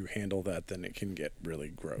how you handle that, then it can get really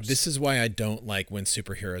gross. this is why I don't like when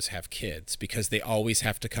superheroes have kids, because they always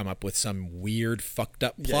have to come up with some weird fucked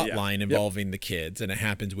up plot yeah. line Yep. involving the kids, and it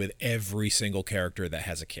happens with every single character that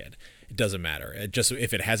has a kid. It doesn't matter. It just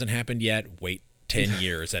if it hasn't happened yet, wait 10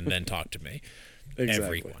 years and then talk to me.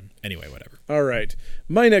 Exactly. Everyone. Anyway, whatever. All right.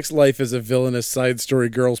 My Next Life is a Villainous Side Story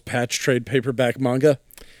Girls Patch Trade paperback manga.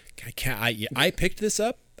 I picked this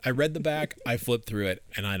up. I read the back, I flipped through it,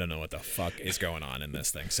 and I don't know what the fuck is going on in this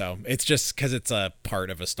thing. So it's just because it's a part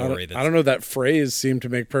of a story I don't know. That phrase seemed to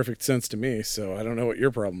make perfect sense to me, so I don't know what your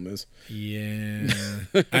problem is. Yeah.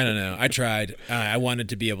 I don't know. I tried. I wanted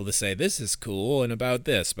to be able to say this is cool and about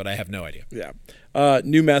this, but I have no idea. Yeah.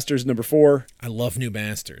 New Masters #4. I love New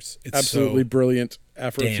Masters. It's Absolutely so brilliant.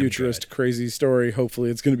 Afrofuturist, good. crazy story. Hopefully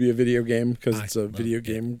it's going to be a video game because I it's a love video it.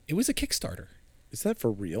 game. It was a Kickstarter. Is that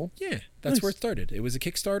for real? Yeah, that's Nice. where it started. It was a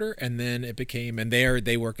Kickstarter, and then it became. And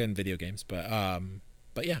they work in video games, but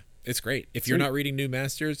yeah, it's great. If you're Sweet. not reading New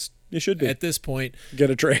Masters You should be. at this point, Get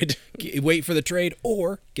a trade. wait for the trade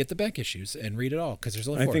or get the back issues and read it all because there's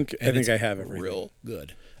only I four. think And it's I have everything. real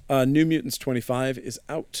good. New Mutants 25 is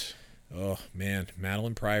out. Oh man,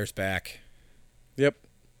 Madeline Pryor's back. Yep.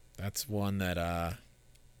 That's one that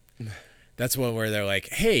that's one where they're like,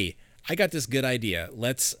 hey, I got this good idea.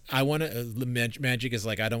 I want to, Magic is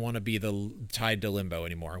like, I don't want to be tied to Limbo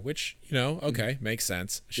anymore, which, okay, makes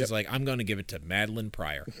sense. She's Yep. like, I'm going to give it to Madeline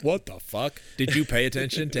Pryor. What the fuck? Did you pay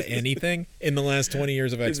attention to anything in the last 20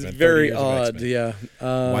 years of It's X-Men? 30 very years of odd, X-Men? yeah.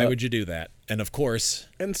 Why would you do that? And of course,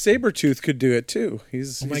 And Sabretooth could do it too.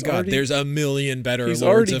 oh my God, there's a million better he's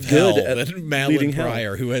Lords already of Hell good at than Madeline leading hell.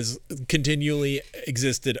 Pryor, who has continually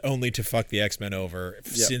existed only to fuck the X-Men over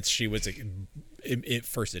since she was it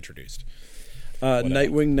first introduced.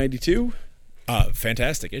 Nightwing 92.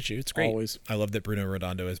 Fantastic issue. It's great. Always. I love that Bruno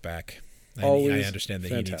Redondo is back. I Always understand that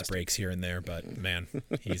he needs fantastic. breaks here and there, but man,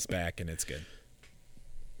 he's back and it's good.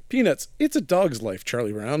 Peanuts. It's a Dog's Life,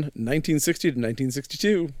 Charlie Brown, 1960 to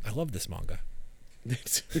 1962. I love this manga.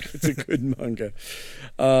 It's a good manga.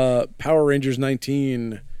 Power Rangers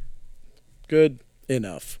 19. Good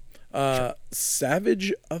enough.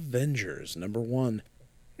 Savage Avengers #1.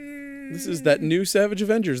 This is that new Savage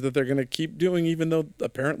Avengers that they're going to keep doing, even though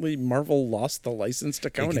apparently Marvel lost the license to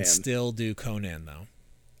They Conan. can still do Conan though.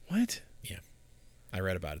 What? Yeah, I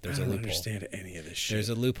read about it. There's I a don't loophole. understand any of this shit. There's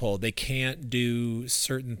a loophole. They can't do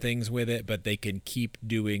certain things with it, but they can keep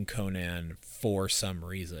doing Conan for some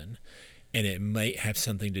reason, and it might have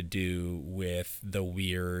something to do with the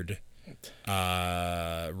weird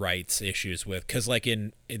rights issues with, because like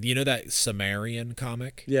in that Sumerian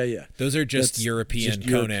comic, Yeah. those are just That's European just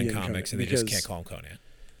Conan European comics, Conan, and they just because- can't call them Conan.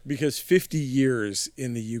 Because 50 years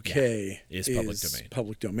in the UK is public domain.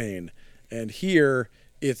 public domain. And here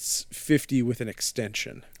it's 50 with an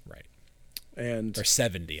extension. Right. And Or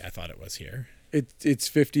 70, I thought it was here. it's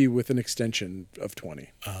 50 with an extension of 20.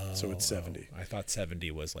 So it's 70. I thought 70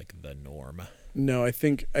 was like the norm. No, I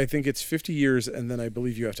think it's 50 years, and then I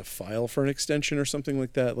believe you have to file for an extension or something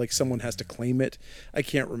like that. Like someone has to claim it. I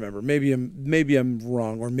can't remember. Maybe I'm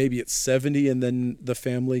wrong, or maybe it's 70, and then the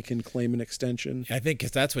family can claim an extension. I think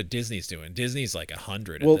because that's what Disney's doing. Disney's like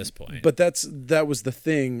 100 Well, at this point. but that was the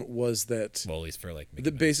thing, was that well, at least for like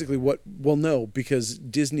Mickey Mouse. basically no, because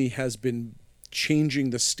Disney has been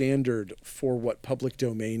changing the standard for what public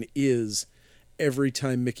domain is every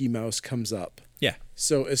time Mickey Mouse comes up. Yeah.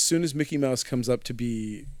 So as soon as Mickey Mouse comes up to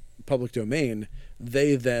be public domain,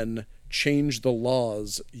 they then change the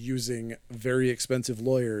laws using very expensive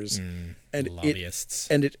lawyers, and lobbyists.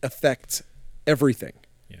 it affects everything.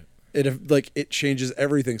 Yeah. It changes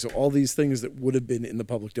everything. So all these things that would have been in the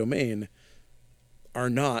public domain are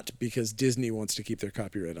not, because Disney wants to keep their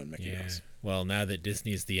copyright on Mickey Yeah. Mouse. Well, now that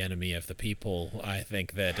Disney's the enemy of the people, I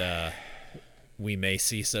think that we may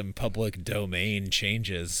see some public domain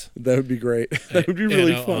changes. That would be great. That would be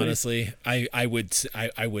really funny. Honestly, I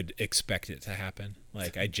would expect it to happen.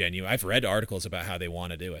 Like I've read articles about how they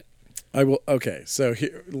want to do it. I will. Okay, so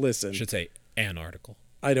here, listen. I should say an article.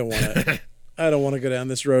 I don't want to. I don't want to go down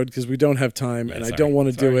this road because we don't have time, and I don't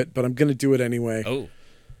want to do it, but I'm going to do it anyway. Oh,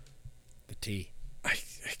 the tea. I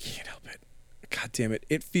can't help it. God damn it!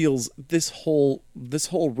 It feels this whole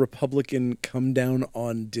Republican come down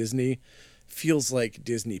on Disney feels like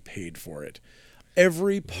Disney paid for it.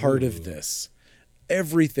 Every part of this,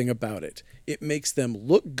 everything about it, it makes them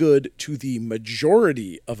look good to the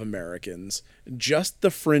majority of Americans. Just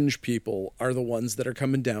the fringe people are the ones that are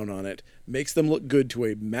coming down on it. Makes them look good to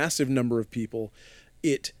a massive number of people.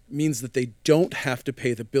 It means that they don't have to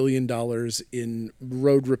pay the $1 billion in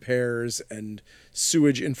road repairs and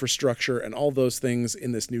sewage infrastructure and all those things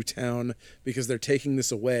in this new town because they're taking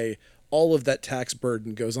this away. All of that tax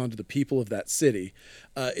burden goes onto the people of that city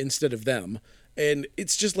instead of them. And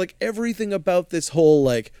it's just like everything about this whole,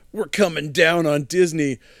 like, we're coming down on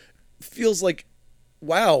Disney feels like,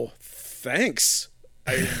 wow, thanks.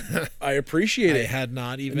 I appreciate it. I had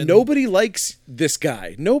not even... Nobody likes this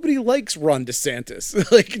guy. Nobody likes Ron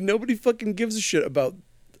DeSantis. Like, nobody fucking gives a shit about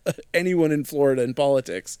anyone in Florida in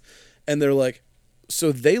politics. And they're like,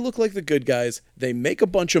 so they look like the good guys. They make a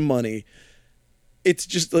bunch of money. It's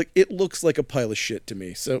just like, it looks like a pile of shit to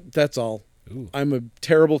me. So that's all. Ooh. I'm a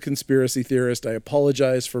terrible conspiracy theorist. I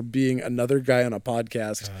apologize for being another guy on a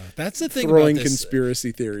podcast. That's the thing throwing about this,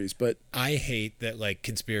 conspiracy theories, but I hate that like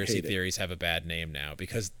conspiracy theories have a bad name now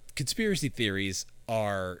because conspiracy theories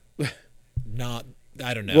are not.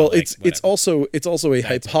 I don't know. Well, like, it's also a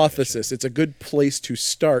hypothesis. It's a good place to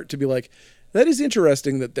start to be like, that is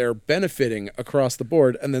interesting that they're benefiting across the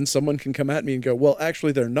board, and then someone can come at me and go, well,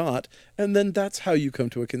 actually they're not, and then that's how you come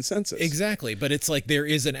to a consensus. Exactly, but it's like there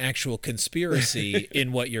is an actual conspiracy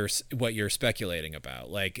in what you're speculating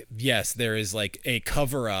about. Like, yes, there is like a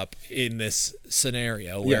cover up in this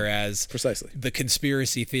scenario, whereas precisely the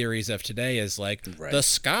conspiracy theories of today is like the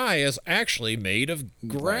sky is actually made of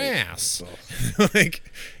grass. Right.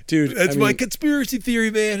 Like, dude, that's my conspiracy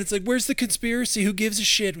theory, man. It's like, where's the conspiracy? Who gives a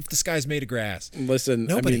shit if the sky's made of grass? Listen,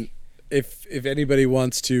 nobody. I mean, if anybody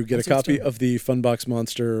wants to get a copy of the Funbox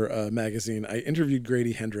Monster magazine, I interviewed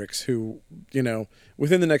Grady Hendrix, who, you know,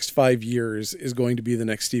 within the next 5 years is going to be the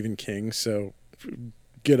next Stephen King. So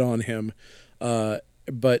get on him.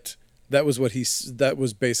 But that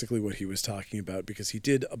was basically what he was talking about, because he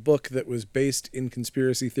did a book that was based in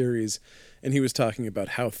conspiracy theories, and he was talking about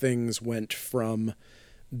how things went from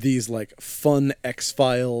these like fun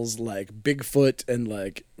X-Files like Bigfoot and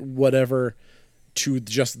like whatever to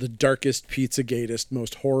just the darkest, Pizzagate-est,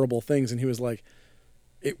 most horrible things. And he was like,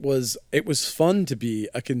 it was fun to be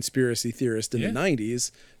a conspiracy theorist in the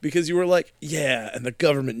 90s because you were like, yeah, and the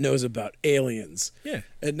government knows about aliens. Yeah.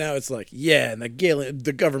 And now it's like, yeah, and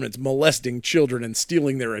the government's molesting children and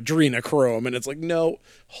stealing their adrenochrome. And it's like, no,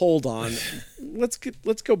 hold on. Let's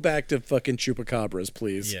go back to fucking chupacabras,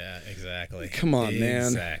 please. Yeah, exactly. Come on, man.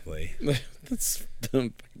 Exactly. That's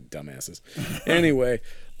dumbasses. Anyway,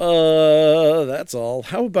 that's all.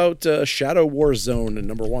 How about Shadow War Zone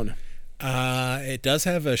number 1? It does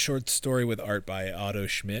have a short story with art by Otto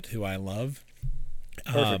Schmidt, who I love.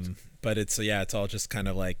 But it's all just kind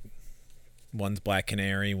of like one's Black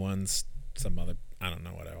Canary, one's some other, I don't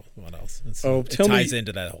know what else. It ties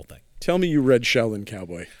into that whole thing. Tell me you read Shaolin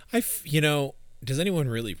Cowboy. Does anyone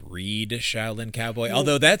really read Shaolin Cowboy? No.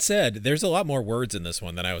 Although that said, there's a lot more words in this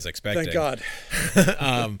one than I was expecting. Thank God.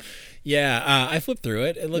 I flipped through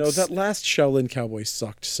it. It looks... No, that last Shaolin Cowboy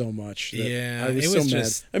sucked so much. Yeah, I was so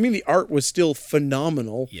mad. I mean, the art was still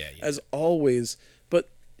phenomenal, as always, but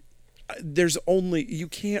you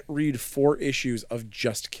can't read 4 issues of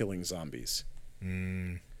just killing zombies.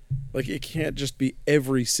 Like, it can't just be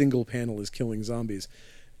every single panel is killing zombies.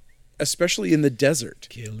 Especially in the desert.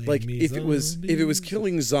 If it was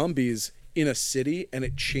killing zombies in a city and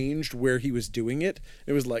it changed where he was doing it,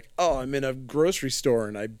 it was like, oh, I'm in a grocery store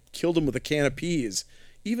and I killed him with a can of peas.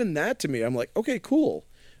 Even that to me, I'm like, okay, cool.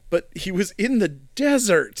 But he was in the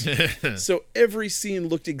desert. So every scene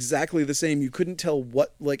looked exactly the same. You couldn't tell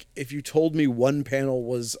if you told me one panel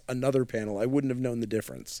was another panel, I wouldn't have known the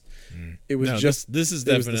difference. It was this is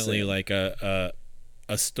definitely like a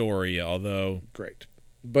story, although great.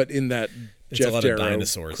 But in that it's Jeff a lot Darrow, of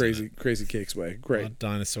dinosaurs crazy cakes way. Great. A lot of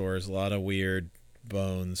dinosaurs, a lot of weird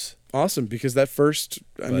bones. Awesome, because that first,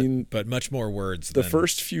 but much more words. The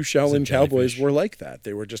first few Shaolin Cowboys were like that.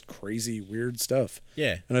 They were just crazy, weird stuff.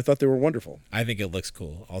 Yeah. And I thought they were wonderful. I think it looks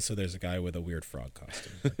cool. Also, there's a guy with a weird frog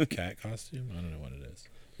costume. A cat costume? I don't know what it is.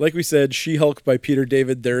 like we said, She-Hulk by Peter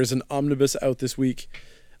David. There is an omnibus out this week.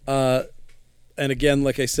 And again,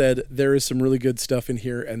 like I said, there is some really good stuff in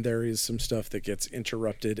here, and there is some stuff that gets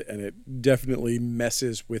interrupted, and it definitely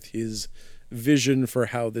messes with his vision for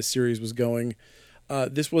how this series was going.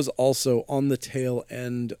 This was also on the tail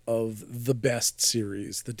end of the best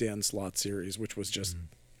series, the Dan Slott series, which was just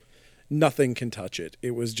nothing can touch it.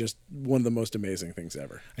 It was just one of the most amazing things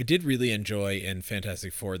ever. I did really enjoy in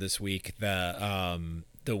Fantastic Four this week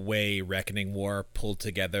the way Reckoning War pulled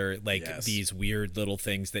together these weird little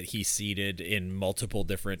things that he seeded in multiple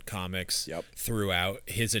different comics throughout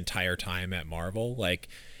his entire time at Marvel. Like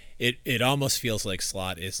it almost feels like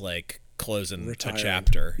Slott is like closing Retiring. a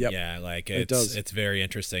chapter. Yep. Yeah, like It does. it's very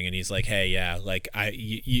interesting. And he's like, hey, yeah, like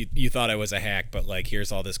you thought I was a hack, but like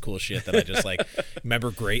here's all this cool shit that I just like.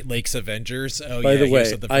 Remember Great Lakes Avengers? Oh, By yeah, the here's way,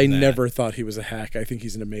 something from I that. never thought he was a hack. I think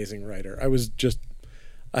he's an amazing writer. I wasn't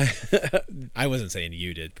saying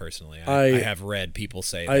you did personally. I have read people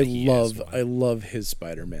say that I love his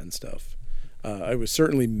Spider-Man stuff. I was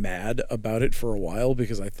certainly mad about it for a while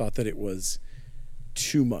because I thought that it was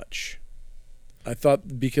too much. I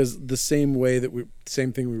thought because the same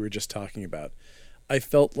thing we were just talking about. I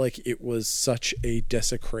felt like it was such a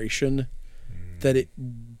desecration that it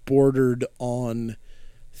bordered on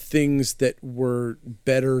things that were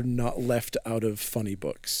better not left out of funny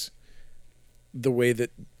books. The way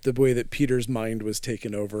that Peter's mind was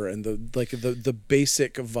taken over and the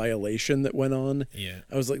basic violation that went on. Yeah.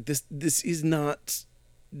 I was like, this is not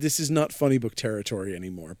funny book territory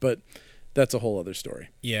anymore. But that's a whole other story.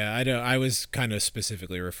 Yeah, I was kind of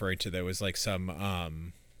specifically referring to there was like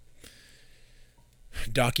some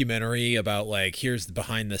documentary about like here's the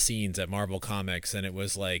behind the scenes at Marvel Comics, and it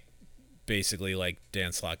was like basically like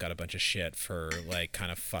Dan Slott got a bunch of shit for like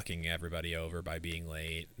kind of fucking everybody over by being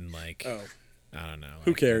late and like I don't know.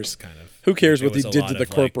 Who cares? Who cares what he did to the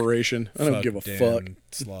corporation? I don't give a fuck.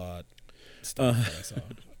 Slott stuff that I saw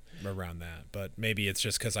around that, but maybe it's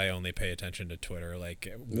just because I only pay attention to Twitter like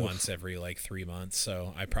once every like 3 months,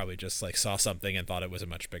 so I probably just like saw something and thought it was a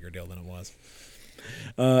much bigger deal than it was.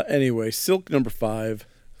 Anyway, Silk number 5.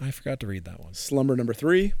 I forgot to read that one. Slumber number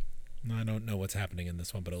 3. I don't know what's happening in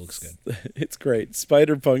this one, but it looks good. It's great.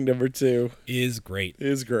 Spider-Punk number 2 is great. And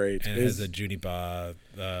it has a Juniba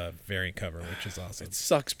variant cover, which is awesome. It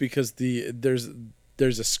sucks because there's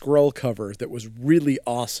a Skrull cover that was really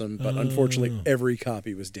awesome, but unfortunately every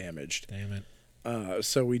copy was damaged. Damn it.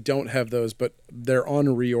 So we don't have those, but they're on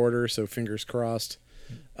reorder, so fingers crossed.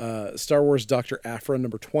 Star Wars Dr. Aphra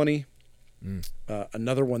number 20.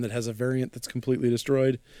 Another one that has a variant that's completely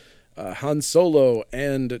destroyed. Han Solo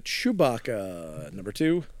and Chewbacca number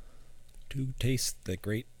 2. Two taste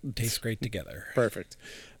great together. Perfect.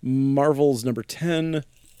 Marvel's number 10.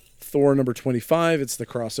 Thor number 25. It's the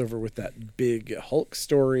crossover with that big Hulk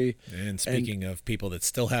story. And speaking of people that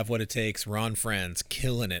still have what it takes, Ron Franz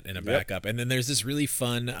killing it in a backup. And then there's this really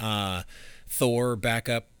fun Thor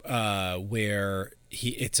backup where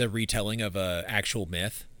it's a retelling of a actual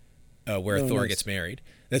myth where Thor gets married.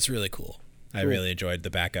 That's really cool. I really enjoyed the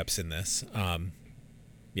backups in this.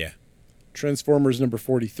 Yeah. Transformers number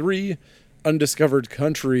 43. Undiscovered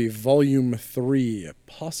Country Volume 3.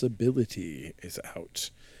 Possibility is out.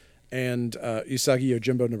 And Usagi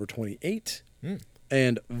Yojimbo number 28.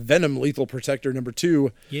 And Venom Lethal Protector number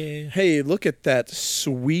 2. Yeah. Hey, look at that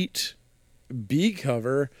sweet B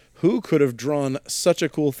cover. Who could have drawn such a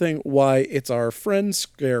cool thing? Why, it's our friend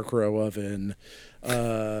Scarecrow Oven.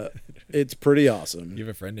 It's pretty awesome. You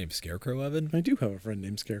have a friend named Scarecrow Oven? I do have a friend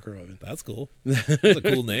named Scarecrow Oven. That's cool. That's a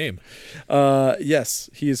cool name. Yes,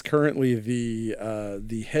 he is currently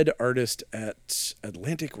the head artist at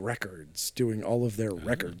Atlantic Records, doing all of their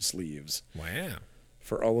record sleeves. Wow.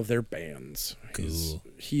 For all of their bands. Cool.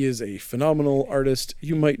 He is a phenomenal artist.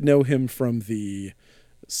 You might know him from the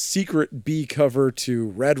secret B cover to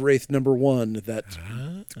Rad Wraith number 1, that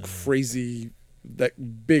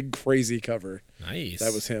big crazy cover. Nice.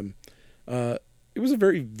 That was him. It was a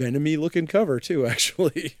very Venom-y looking cover too,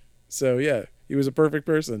 actually. So yeah, he was a perfect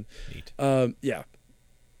person. Neat. Yeah.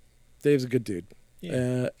 Dave's a good dude.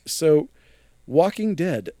 Yeah. So Walking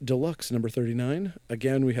Dead Deluxe number 39.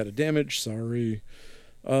 Again, we had a damage. Sorry.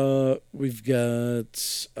 We've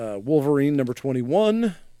got Wolverine number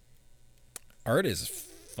 21. Art is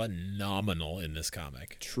phenomenal in this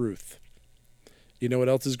comic. Truth. You know what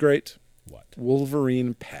else is great? What?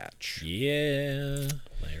 Wolverine patch. Yeah.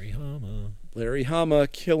 Larry Hama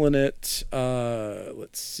killing it.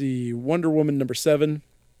 Let's see. Wonder Woman number 7.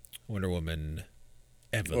 Wonder Woman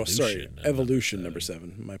Evolution. Oh, sorry. Evolution number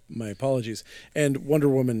 7. My apologies. And Wonder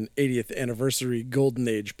Woman 80th Anniversary Golden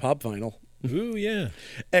Age Pop Vinyl. Ooh, yeah.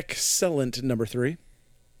 Excellent number 3.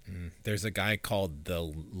 There's a guy called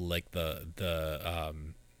the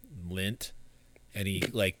Lint, and he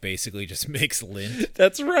like basically just makes lint.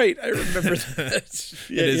 That's right. I remember that.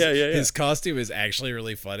 Yeah. His costume is actually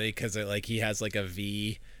really funny because like he has like a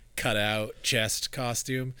V cut out chest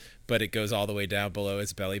costume, but it goes all the way down below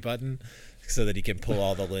his belly button so that he can pull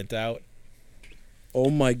all the lint out. Oh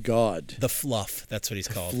my God. The Fluff. That's what he's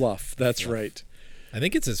called. Fluff. That's right. I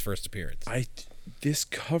think it's his first appearance. This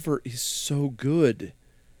cover is so good.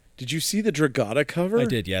 Did you see the Dragata cover? I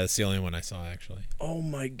did. Yeah, that's the only one I saw actually. Oh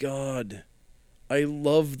my God. I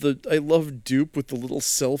love Dupe with the little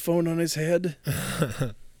cell phone on his head.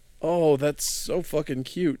 Oh, that's so fucking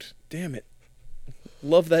cute. Damn it.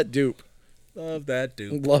 Love that Dupe. Love that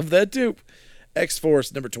dude. Love that Dupe.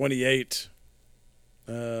 X-Force number 28.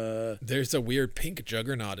 There's a weird pink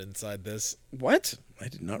juggernaut inside this. What? I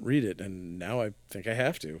did not read it, and now I think I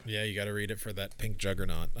have to. Yeah, you got to read it for that pink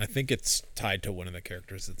juggernaut. I think it's tied to one of the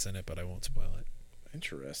characters that's in it, but I won't spoil it.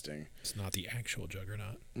 Interesting. It's not the actual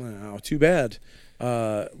juggernaut. Wow, too bad.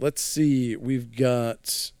 Let's see. We've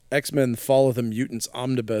got X-Men Fall of the Mutants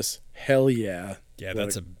Omnibus. Hell yeah. Yeah,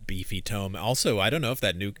 that's a beefy tome. Also, I don't know if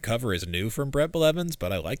that new cover is new from Brett Blevins,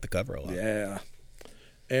 but I like the cover a lot. Yeah.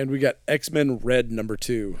 And we got X-Men Red number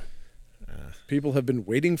 2. People have been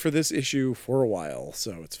waiting for this issue for a while,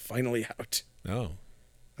 so it's finally out. Oh.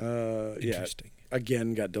 Interesting. Yeah,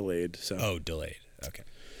 again, got delayed. So. Oh, delayed. Okay.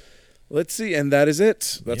 Let's see, and that is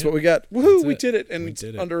it. That's what we got. Woohoo! We did it, and it's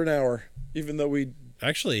under an hour, even though we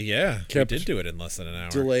actually, yeah, we did do it in less than an hour.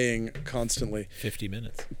 Delaying constantly. 50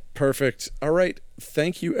 minutes. Perfect. All right.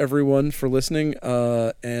 Thank you, everyone, for listening,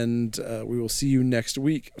 and we will see you next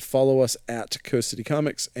week. Follow us at Coast City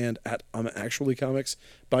Comics and at Actually Comics.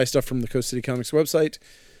 Buy stuff from the Coast City Comics website,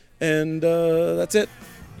 and that's it.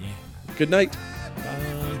 Yeah. Good night.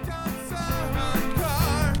 Bye.